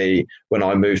thing for me when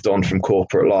I moved on from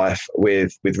corporate life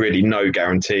with really no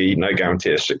guarantee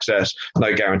of success,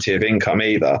 no guarantee of income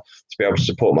either, to be able to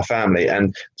support my family.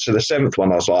 And so the seventh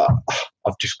one, I was like,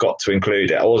 I've just got to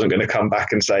include it. I wasn't going to come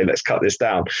back and say, let's cut this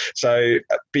down. So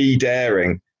be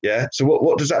daring. Yeah. So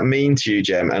what does that mean to you,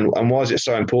 Jem? And why is it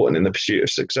so important in the pursuit of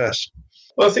success?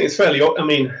 Well, I think it's fairly,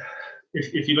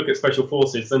 if you look at special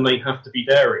forces, then they have to be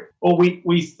daring. Or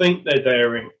we think they're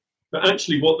daring, but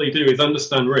actually what they do is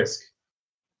understand risk.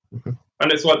 Mm-hmm.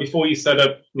 And it's like before you set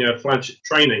up, flash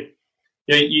training,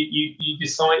 you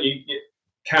decide,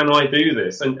 can I do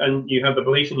this? And you have the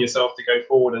belief in yourself to go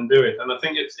forward and do it. And I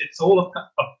think it's all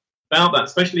about that,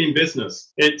 especially in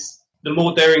business. It's the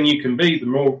more daring you can be, the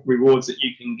more rewards that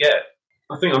you can get.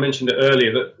 I think I mentioned it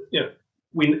earlier that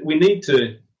we need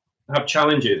to have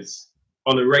challenges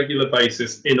on a regular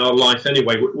basis in our life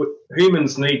anyway.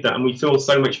 Humans need that, and we feel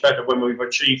so much better when we've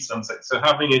achieved something. So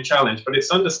having a challenge, but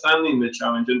it's understanding the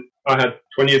challenge. And I had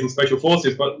 20 years in special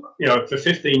forces, but for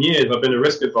 15 years I've been a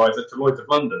risk advisor to Lloyd's of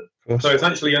London. So it's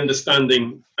actually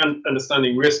understanding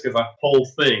risk as a whole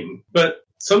thing. But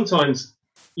sometimes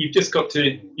you've just got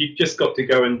to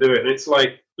go and do it. And it's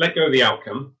like, let go of the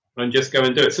outcome and just go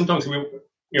and do it. Sometimes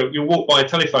you'll walk by a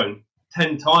telephone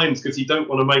 10 times because you don't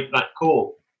want to make that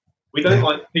call. We don't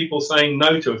like people saying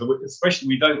no to us, especially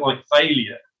we don't like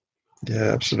failure.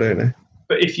 Yeah, absolutely.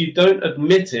 But if you don't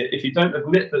admit it, if you don't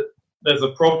admit that there's a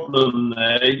problem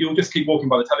there, you'll just keep walking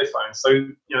by the telephone. So,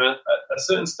 at a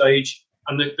certain stage,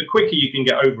 and the quicker you can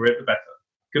get over it, the better.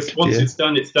 Because once it's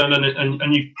done,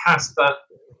 and you've passed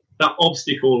that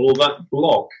obstacle or that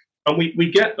block. And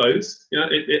we get those,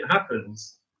 it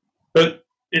happens. But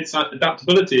it's like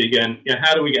adaptability again.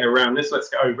 How do we get around this? Let's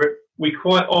get over it. We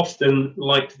quite often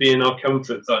like to be in our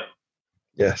comfort zone.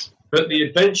 Yes. But the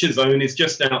adventure zone is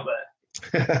just out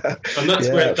there. And that's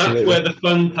where the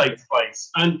fun takes place.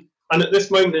 And at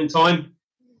this moment in time,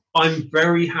 I'm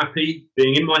very happy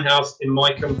being in my house, in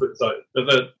my comfort zone.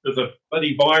 There's a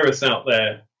bloody virus out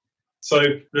there. So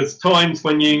there's times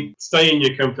when you stay in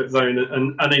your comfort zone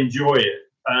and enjoy it.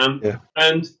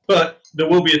 But there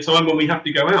will be a time when we have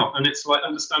to go out, and it's like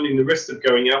understanding the risks of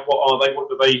going out. What are they? What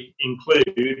do they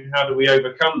include? How do we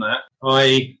overcome that?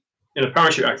 In a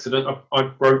parachute accident, I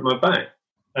broke my back,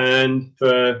 and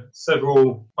for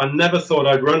I never thought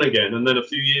I'd run again. And then a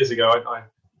few years ago,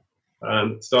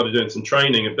 I started doing some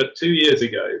training. But 2 years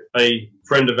ago, a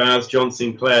friend of ours, John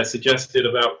Sinclair, suggested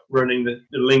about running the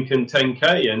Lincoln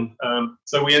 10K, and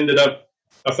so we ended up.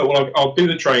 I thought, well, I'll do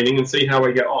the training and see how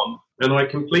I get on. And I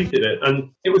completed it. And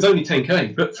it was only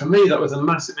 10K. But for me, that was a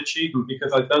massive achievement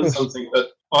because I'd done something that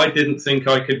I didn't think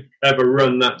I could ever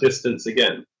run that distance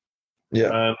again.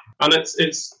 Yeah. And it's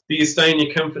do you stay in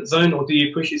your comfort zone or do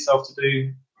you push yourself to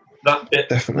do that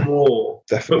bit more?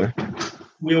 Definitely. But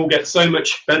we all get so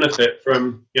much benefit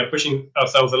from pushing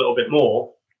ourselves a little bit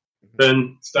more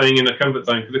than staying in a comfort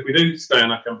zone. Because if we do stay in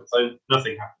our comfort zone,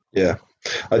 nothing happens. Yeah.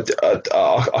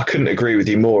 I couldn't agree with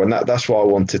you more, and that's why I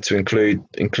wanted to include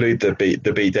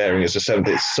the be daring as a seventh.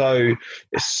 It's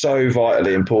so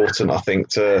vitally important, I think,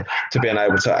 to being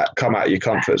able to come out of your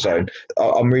comfort zone.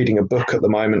 I'm reading a book at the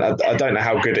moment. I don't know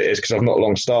how good it is because I've not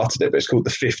long started it, but it's called The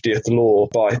 50th Law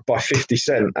by 50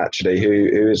 Cent, actually,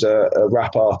 who is a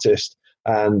rap artist,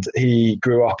 and he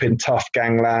grew up in tough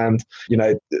gangland.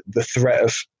 The threat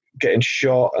of getting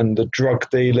shot and the drug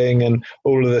dealing and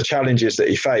all of the challenges that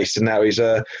he faced, and now he's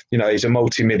a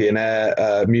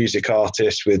multi-millionaire music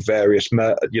artist with various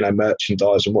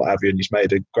merchandise and what have you, and he's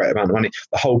made a great amount of money.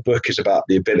 The whole book is about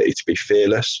the ability to be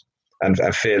fearless and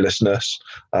fearlessness,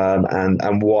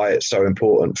 and why it's so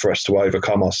important for us to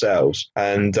overcome ourselves.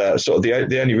 And sort of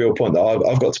the only real point that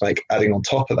I've got to make, adding on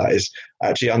top of that, is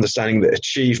actually understanding that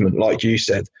achievement, like you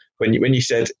said, when you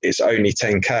said it's only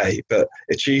 10K, but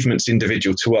achievement's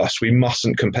individual to us. We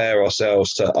mustn't compare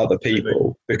ourselves to other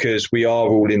people because we are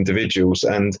all individuals,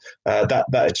 and that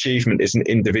achievement is an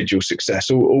individual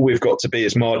success. All we've got to be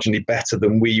is marginally better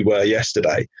than we were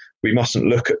yesterday. We mustn't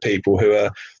look at people who are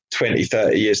 20,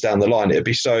 30 years down the line. It'd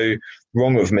be so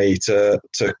wrong of me to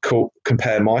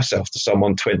compare myself to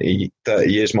someone 20,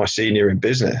 30 years my senior in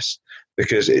business,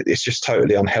 because it's just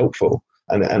totally unhelpful.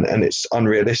 And it's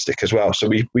unrealistic as well. So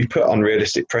we put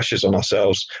unrealistic pressures on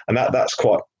ourselves, and that's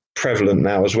quite prevalent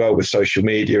now as well with social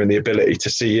media and the ability to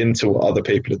see into what other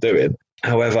people are doing.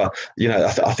 However,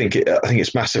 I think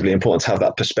it's massively important to have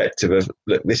that perspective of,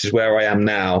 look, this is where I am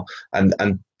now, and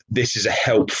this is a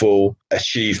helpful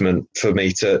achievement for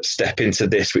me to step into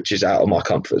this, which is out of my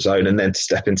comfort zone, and then to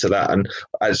step into that. And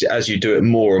as you do it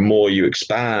more and more, you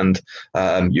expand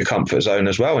your comfort zone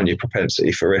as well and your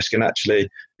propensity for risk. And actually,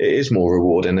 it is more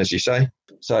rewarding, as you say.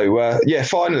 So,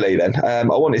 finally then, I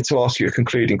wanted to ask you a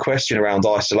concluding question around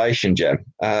isolation, Jem.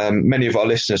 Many of our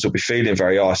listeners will be feeling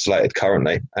very isolated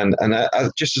currently. And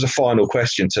just as a final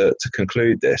question to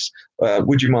conclude this,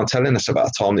 would you mind telling us about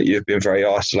a time that you've been very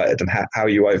isolated and how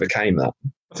you overcame that?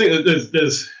 I think that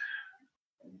there's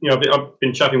I've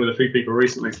been chatting with a few people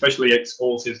recently, especially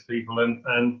ex-forces people,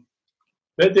 and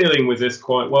they're dealing with this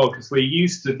quite well, because we're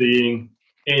used to being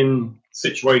in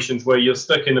situations where you're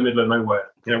stuck in the middle of nowhere.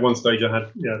 One stage I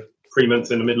had 3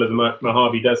 months in the middle of the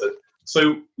Mojave Desert. So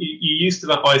you're used to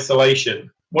that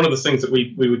isolation. One of the things that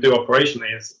we would do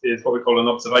operationally is what we call an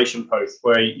observation post,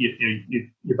 where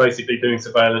you're basically doing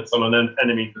surveillance on an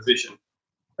enemy position,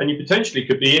 and you potentially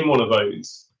could be in one of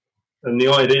those. And the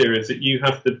idea is that you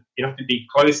have to be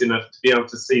close enough to be able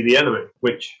to see the enemy,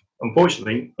 which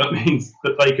unfortunately that means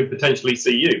that they could potentially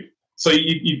see you. So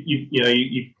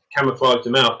you camouflage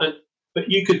them out, but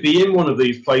you could be in one of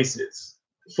these places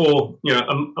for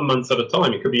a month at a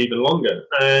time. It could be even longer,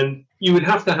 and you would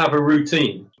have to have a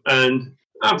routine, and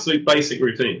absolute basic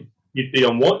routine. You'd be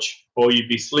on watch, or you'd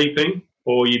be sleeping,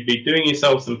 or you'd be doing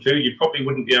yourself some food. You probably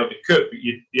wouldn't be able to cook, but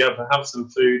you'd be able to have some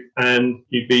food, and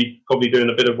you'd be probably doing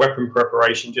a bit of weapon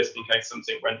preparation just in case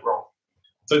something went wrong.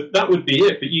 So that would be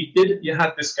it. But you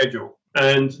had this schedule,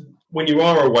 and when you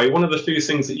are away, one of the few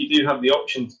things that you do have the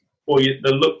option for you to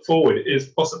look forward is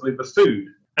possibly the food.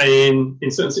 And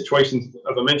in certain situations,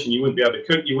 as I mentioned, you wouldn't be able to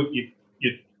cook.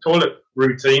 Your toilet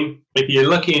routine, if you're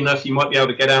lucky enough, you might be able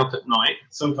to get out at night.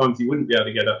 Sometimes you wouldn't be able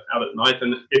to get out at night,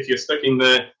 and if you're stuck in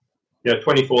there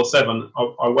 24/7,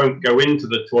 I won't go into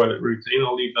the toilet routine.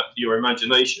 I'll leave that to your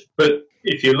imagination. But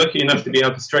if you're lucky enough to be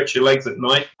able to stretch your legs at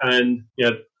night and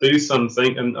do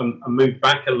something and move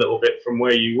back a little bit from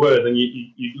where you were, then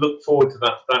you look forward to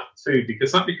that food,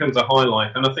 because that becomes a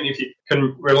highlight. And I think if you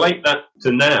can relate that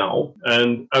to now,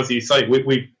 and as you say, we've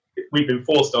been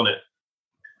forced on it,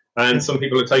 and some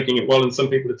people are taking it well and some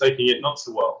people are taking it not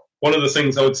so well. One of the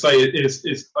things I would say is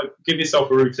give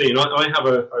yourself a routine. I have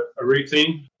a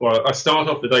routine. Well, I start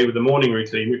off the day with the morning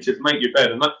routine, which is make your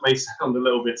bed, and that may sound a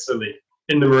little bit silly.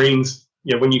 In the Marines,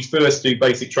 when you first do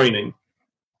basic training,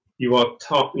 you are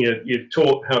taught, you're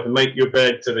taught how to make your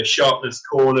bed to the sharpest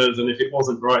corners, and if it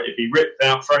wasn't right, it'd be ripped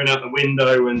out, thrown out the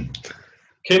window. And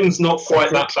Kim's not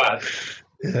quite that bad.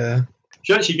 Yeah,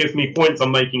 she actually gives me points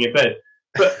on making a bed,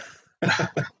 but.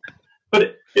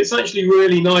 But it's actually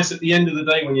really nice at the end of the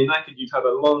day when you're knackered, you've had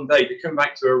a long day, to come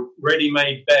back to a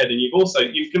ready-made bed, and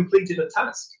you've completed a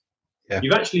task. Yeah.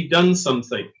 You've actually done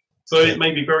something. So it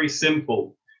may be very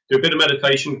simple. Do a bit of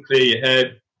meditation, clear your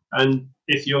head, and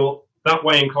if you're that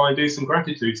way inclined, do some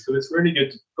gratitudes, because it's really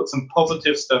good to put some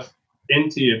positive stuff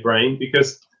into your brain,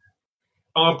 because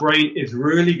our brain is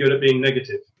really good at being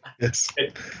negative. Yes.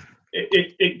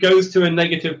 It goes to a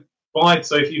negative vibe.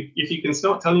 So if you can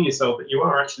start telling yourself that you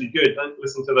are actually good, don't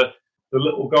listen to the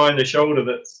little guy in the shoulder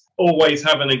that's always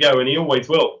having a go, and he always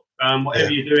will.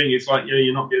 Whatever you're doing, it's like,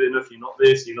 you're not good enough, you're not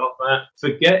this, you're not that.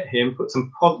 Forget him.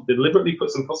 Deliberately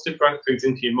put some positive gratitudes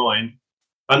into your mind,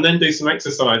 and then do some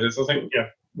exercises. I think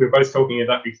we were both talking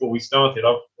about that before we started.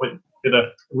 I did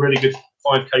a really good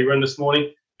 5K run this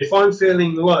morning. If I'm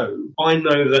feeling low, I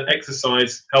know that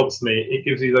exercise helps me. It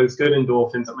gives you those good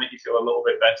endorphins that make you feel a little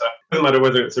bit better. It doesn't matter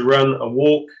whether it's a run, a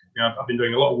walk. I've been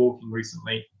doing a lot of walking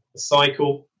recently, a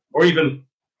cycle, or even,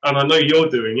 and I know you're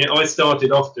doing it, I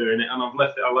started off doing it and I've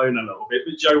left it alone a little bit,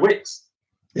 but Joe Wicks.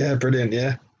 Yeah, brilliant,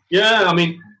 yeah. Yeah, I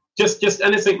mean, just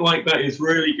anything like that is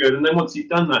really good. And then once you've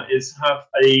done that, is have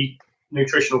a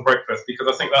nutritional breakfast, because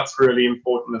I think that's really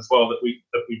important as well, that we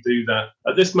do that.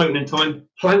 At this moment in time,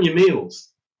 plan your meals.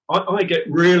 I get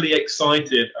really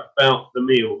excited about the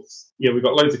meals. We've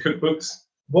got loads of cookbooks.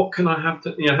 What can I have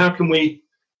to, how can we,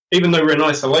 even though we're in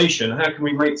isolation, how can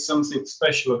we make something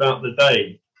special about the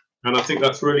day? And I think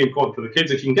that's really important for the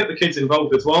kids. If you can get the kids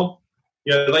involved as well,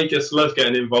 they just love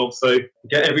getting involved. So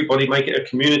get everybody, make it a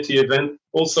community event.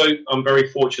 Also, I'm very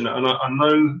fortunate, and I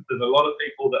know there's a lot of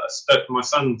people that are stuck. My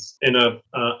son's in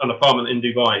an apartment in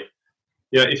Dubai,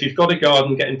 Yeah, if you've got a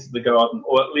garden, get into the garden,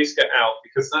 or at least get out,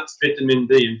 because that's vitamin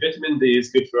D, and vitamin D is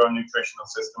good for our nutritional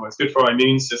system. It's good for our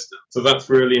immune system, so that's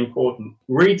really important.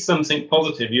 Read something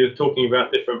positive. You're talking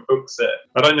about different books there.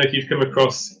 I don't know if you've come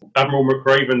across Admiral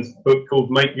McRaven's book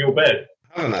called Make Your Bed.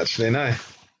 I haven't actually, no.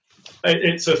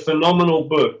 It's a phenomenal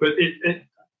book, but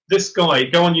this guy,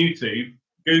 go on YouTube,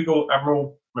 Google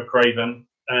Admiral McRaven,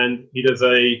 and he does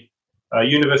a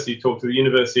university talk to the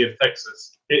University of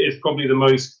Texas. It is probably the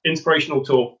most inspirational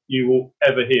talk you will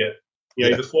ever hear. You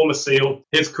know, he's a former SEAL.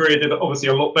 His career did obviously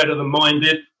a lot better than mine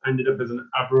did. Ended up as an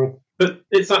admiral. But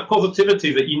it's that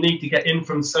positivity that you need to get in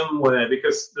from somewhere,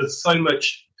 because there's so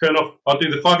much turn off. I'll do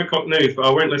the 5 o'clock news, but I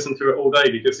won't listen to it all day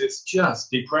because it's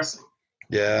just depressing.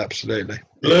 Yeah, absolutely.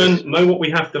 Know what we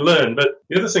have to learn. But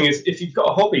the other thing is, if you've got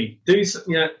a hobby,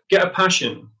 get a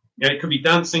passion. Yeah, it could be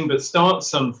dancing, but start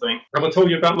something. Have I told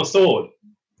you about my sword?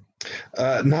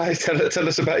 No, tell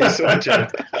us about your sword, Jem.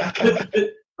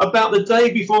 About the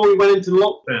day before we went into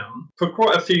lockdown, for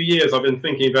quite a few years, I've been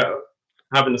thinking about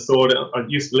having a sword. I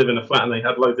used to live in a flat and they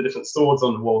had loads of different swords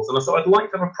on the walls. And I thought I'd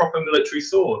like to have a proper military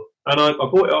sword. And I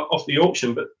bought it off the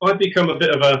auction, but I've become a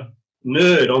bit of a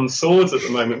nerd on swords at the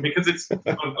moment, because it's a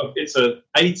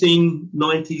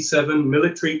 1897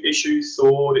 military issue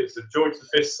sword. It's a George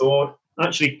V sword. I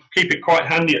actually keep it quite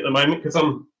handy at the moment because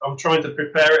I'm trying to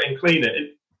prepare it and clean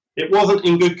it. It wasn't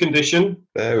in good condition.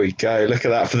 There we go. Look at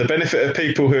that. For the benefit of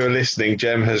people who are listening,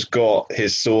 Jem has got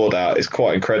his sword out. It's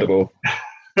quite incredible.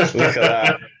 Look at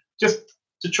that. Just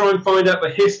to try and find out the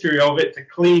history of it, to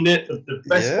clean it, the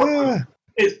best one.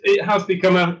 It has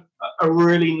become a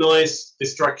really nice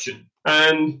distraction.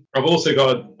 And I've also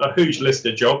got a huge list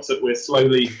of jobs that we're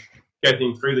slowly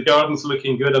getting through. The garden's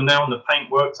looking good. I'm now on the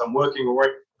paintworks. I'm working away.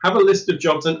 Have a list of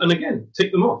jobs and again,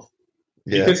 tick them off.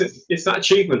 Yeah. Because it's that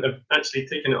achievement of actually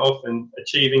ticking it off and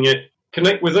achieving it.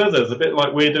 Connect with others, a bit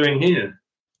like we're doing here.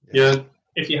 Yes. Yeah.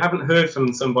 If you haven't heard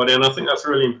from somebody, and I think that's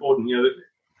really important,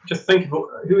 just think about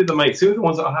who are the mates, who are the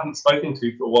ones that I haven't spoken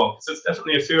to for a while. Because there's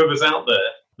definitely a few of us out there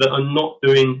that are not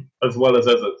doing as well as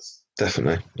others.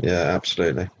 Definitely. Yeah,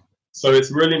 absolutely. So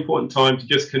it's a really important time to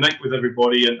just connect with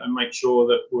everybody and make sure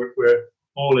that we're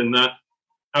all in that.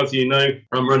 As you know,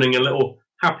 I'm running a little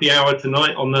happy hour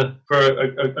tonight for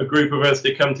a group of us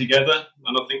to come together,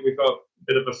 and I think we've got a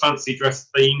bit of a fancy dress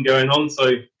theme going on, so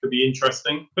it could be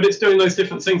interesting. But it's doing those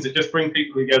different things that just bring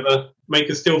people together, make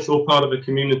us still feel part of a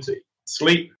community.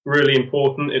 Sleep, really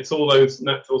important. It's all those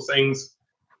natural things.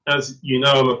 As you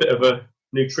know, I'm a bit of a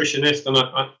nutritionist,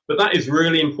 but that is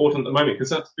really important at the moment because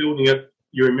that's building up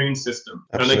your immune system.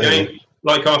 Absolutely. And again,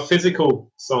 like our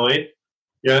physical side,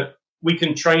 we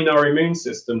can train our immune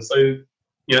system. So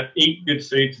eat good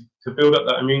food to build up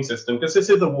that immune system, because this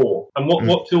is a war. And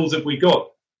what tools have we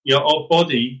got? Our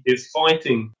body is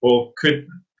fighting or could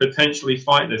potentially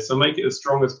fight this, so make it as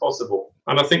strong as possible.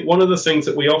 And I think one of the things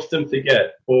that we often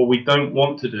forget or we don't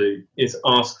want to do is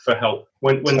ask for help.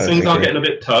 When things are getting a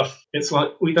bit tough, it's like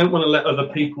we don't want to let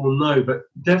other people know, but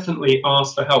definitely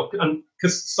ask for help. And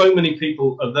because so many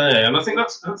people are there. And I think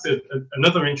that's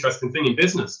another interesting thing in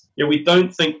business. We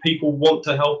don't think people want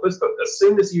to help us, but as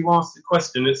soon as you ask the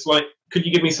question, it's like, could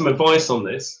you give me some advice on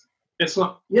this? It's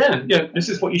like, this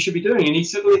is what you should be doing. And you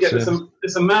suddenly get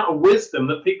this amount of wisdom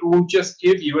that people will just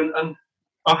give you and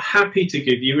are happy to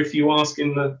give you if you ask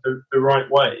in the right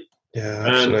way. Yeah,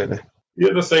 absolutely. And the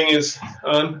other thing is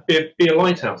be a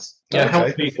lighthouse.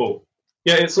 Help people.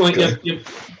 It's like you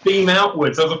beam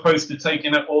outwards as opposed to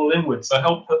taking it all inwards. So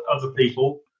help other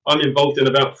people. I'm involved in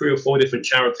about 3 or 4 different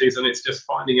charities, and it's just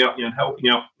finding out, helping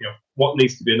out, what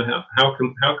needs to be in how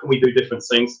can we do different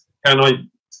things? Can I,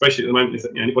 especially at the moment, is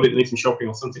that anybody that needs some shopping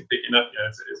or something picking up?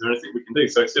 Is there anything we can do?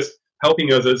 So it's just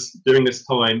helping others during this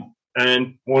time.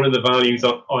 And one of the values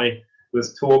I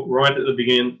was taught right at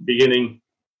the beginning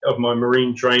of my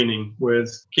Marine training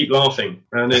was keep laughing.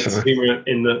 And it's humor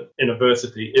in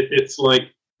adversity. It's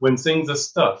like when things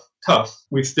are tough,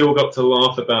 we've still got to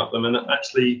laugh about them. And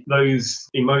actually those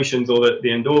emotions or the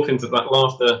endorphins that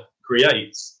laughter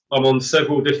creates. I'm on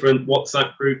several different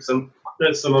WhatsApp groups, and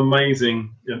there's some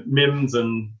amazing memes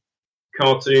and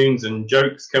cartoons and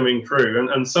jokes coming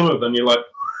through. And some of them you're like,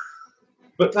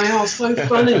 but they are so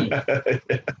funny.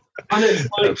 And it's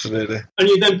like, absolutely. And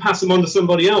you then pass them on to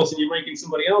somebody else, and you're making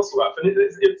somebody else laugh. And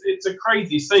it's a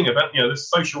crazy thing about this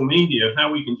social media, of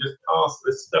how we can just pass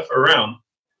this stuff around,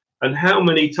 and how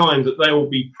many times that they will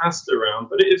be passed around.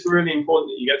 But it is really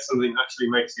important that you get something that actually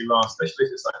makes you laugh, especially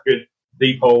if it's that good,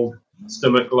 deep old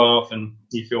stomach laugh and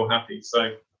you feel happy.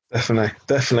 So Definitely,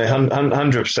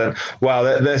 100%. Wow,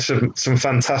 there's some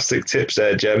fantastic tips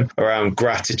there, Jem, around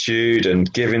gratitude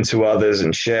and giving to others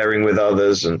and sharing with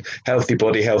others and healthy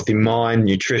body, healthy mind,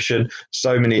 nutrition.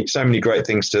 So many great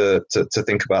things to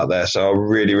think about there. So I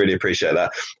really, really appreciate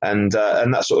that, and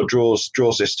that sort of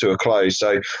draws this to a close.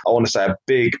 So I want to say a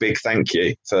big thank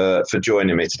you for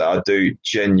joining me today. I do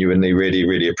genuinely, really,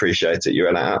 really appreciate it. You're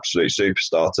an absolute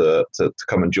superstar to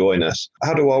come and join us.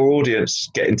 How do our audience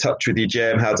get in touch with you,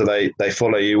 Jem? How do they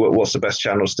follow you? What's the best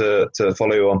channels to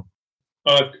follow you on?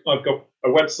 I've got a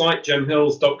website,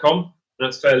 jemhills.com.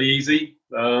 That's fairly easy.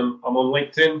 I'm on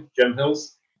LinkedIn, Jem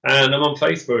Hills, and I'm on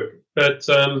Facebook. But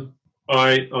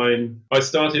I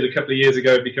started a couple of years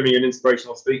ago becoming an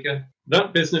inspirational speaker.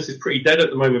 That business is pretty dead at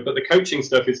the moment, but the coaching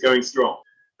stuff is going strong.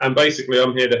 And basically,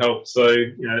 I'm here to help. So,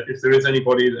 if there is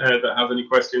anybody there that has any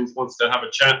questions, wants to have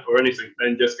a chat or anything,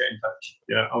 then just get in touch.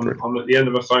 Yeah, I'm at the end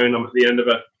of a phone. I'm at the end of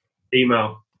an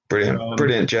email.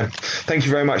 Brilliant, Jem. Thank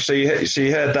you very much. So you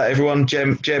heard that, everyone.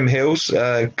 Jem Hills.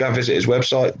 Go and visit his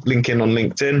website. Link in on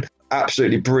LinkedIn.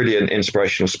 Absolutely brilliant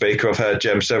inspirational speaker. I've heard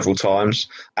Jem several times.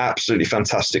 Absolutely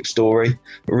fantastic story.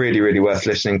 Really, really worth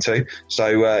listening to.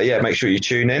 So make sure you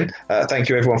tune in. Thank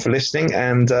you, everyone, for listening,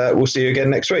 and we'll see you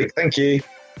again next week. Thank you.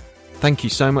 Thank you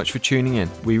so much for tuning in.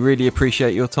 We really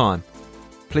appreciate your time.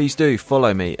 Please do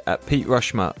follow me at Pete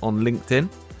Rushmer on LinkedIn,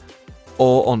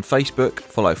 or on Facebook,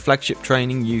 follow Flagship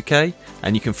Training UK,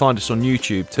 and you can find us on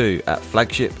YouTube too at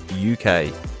Flagship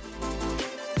UK.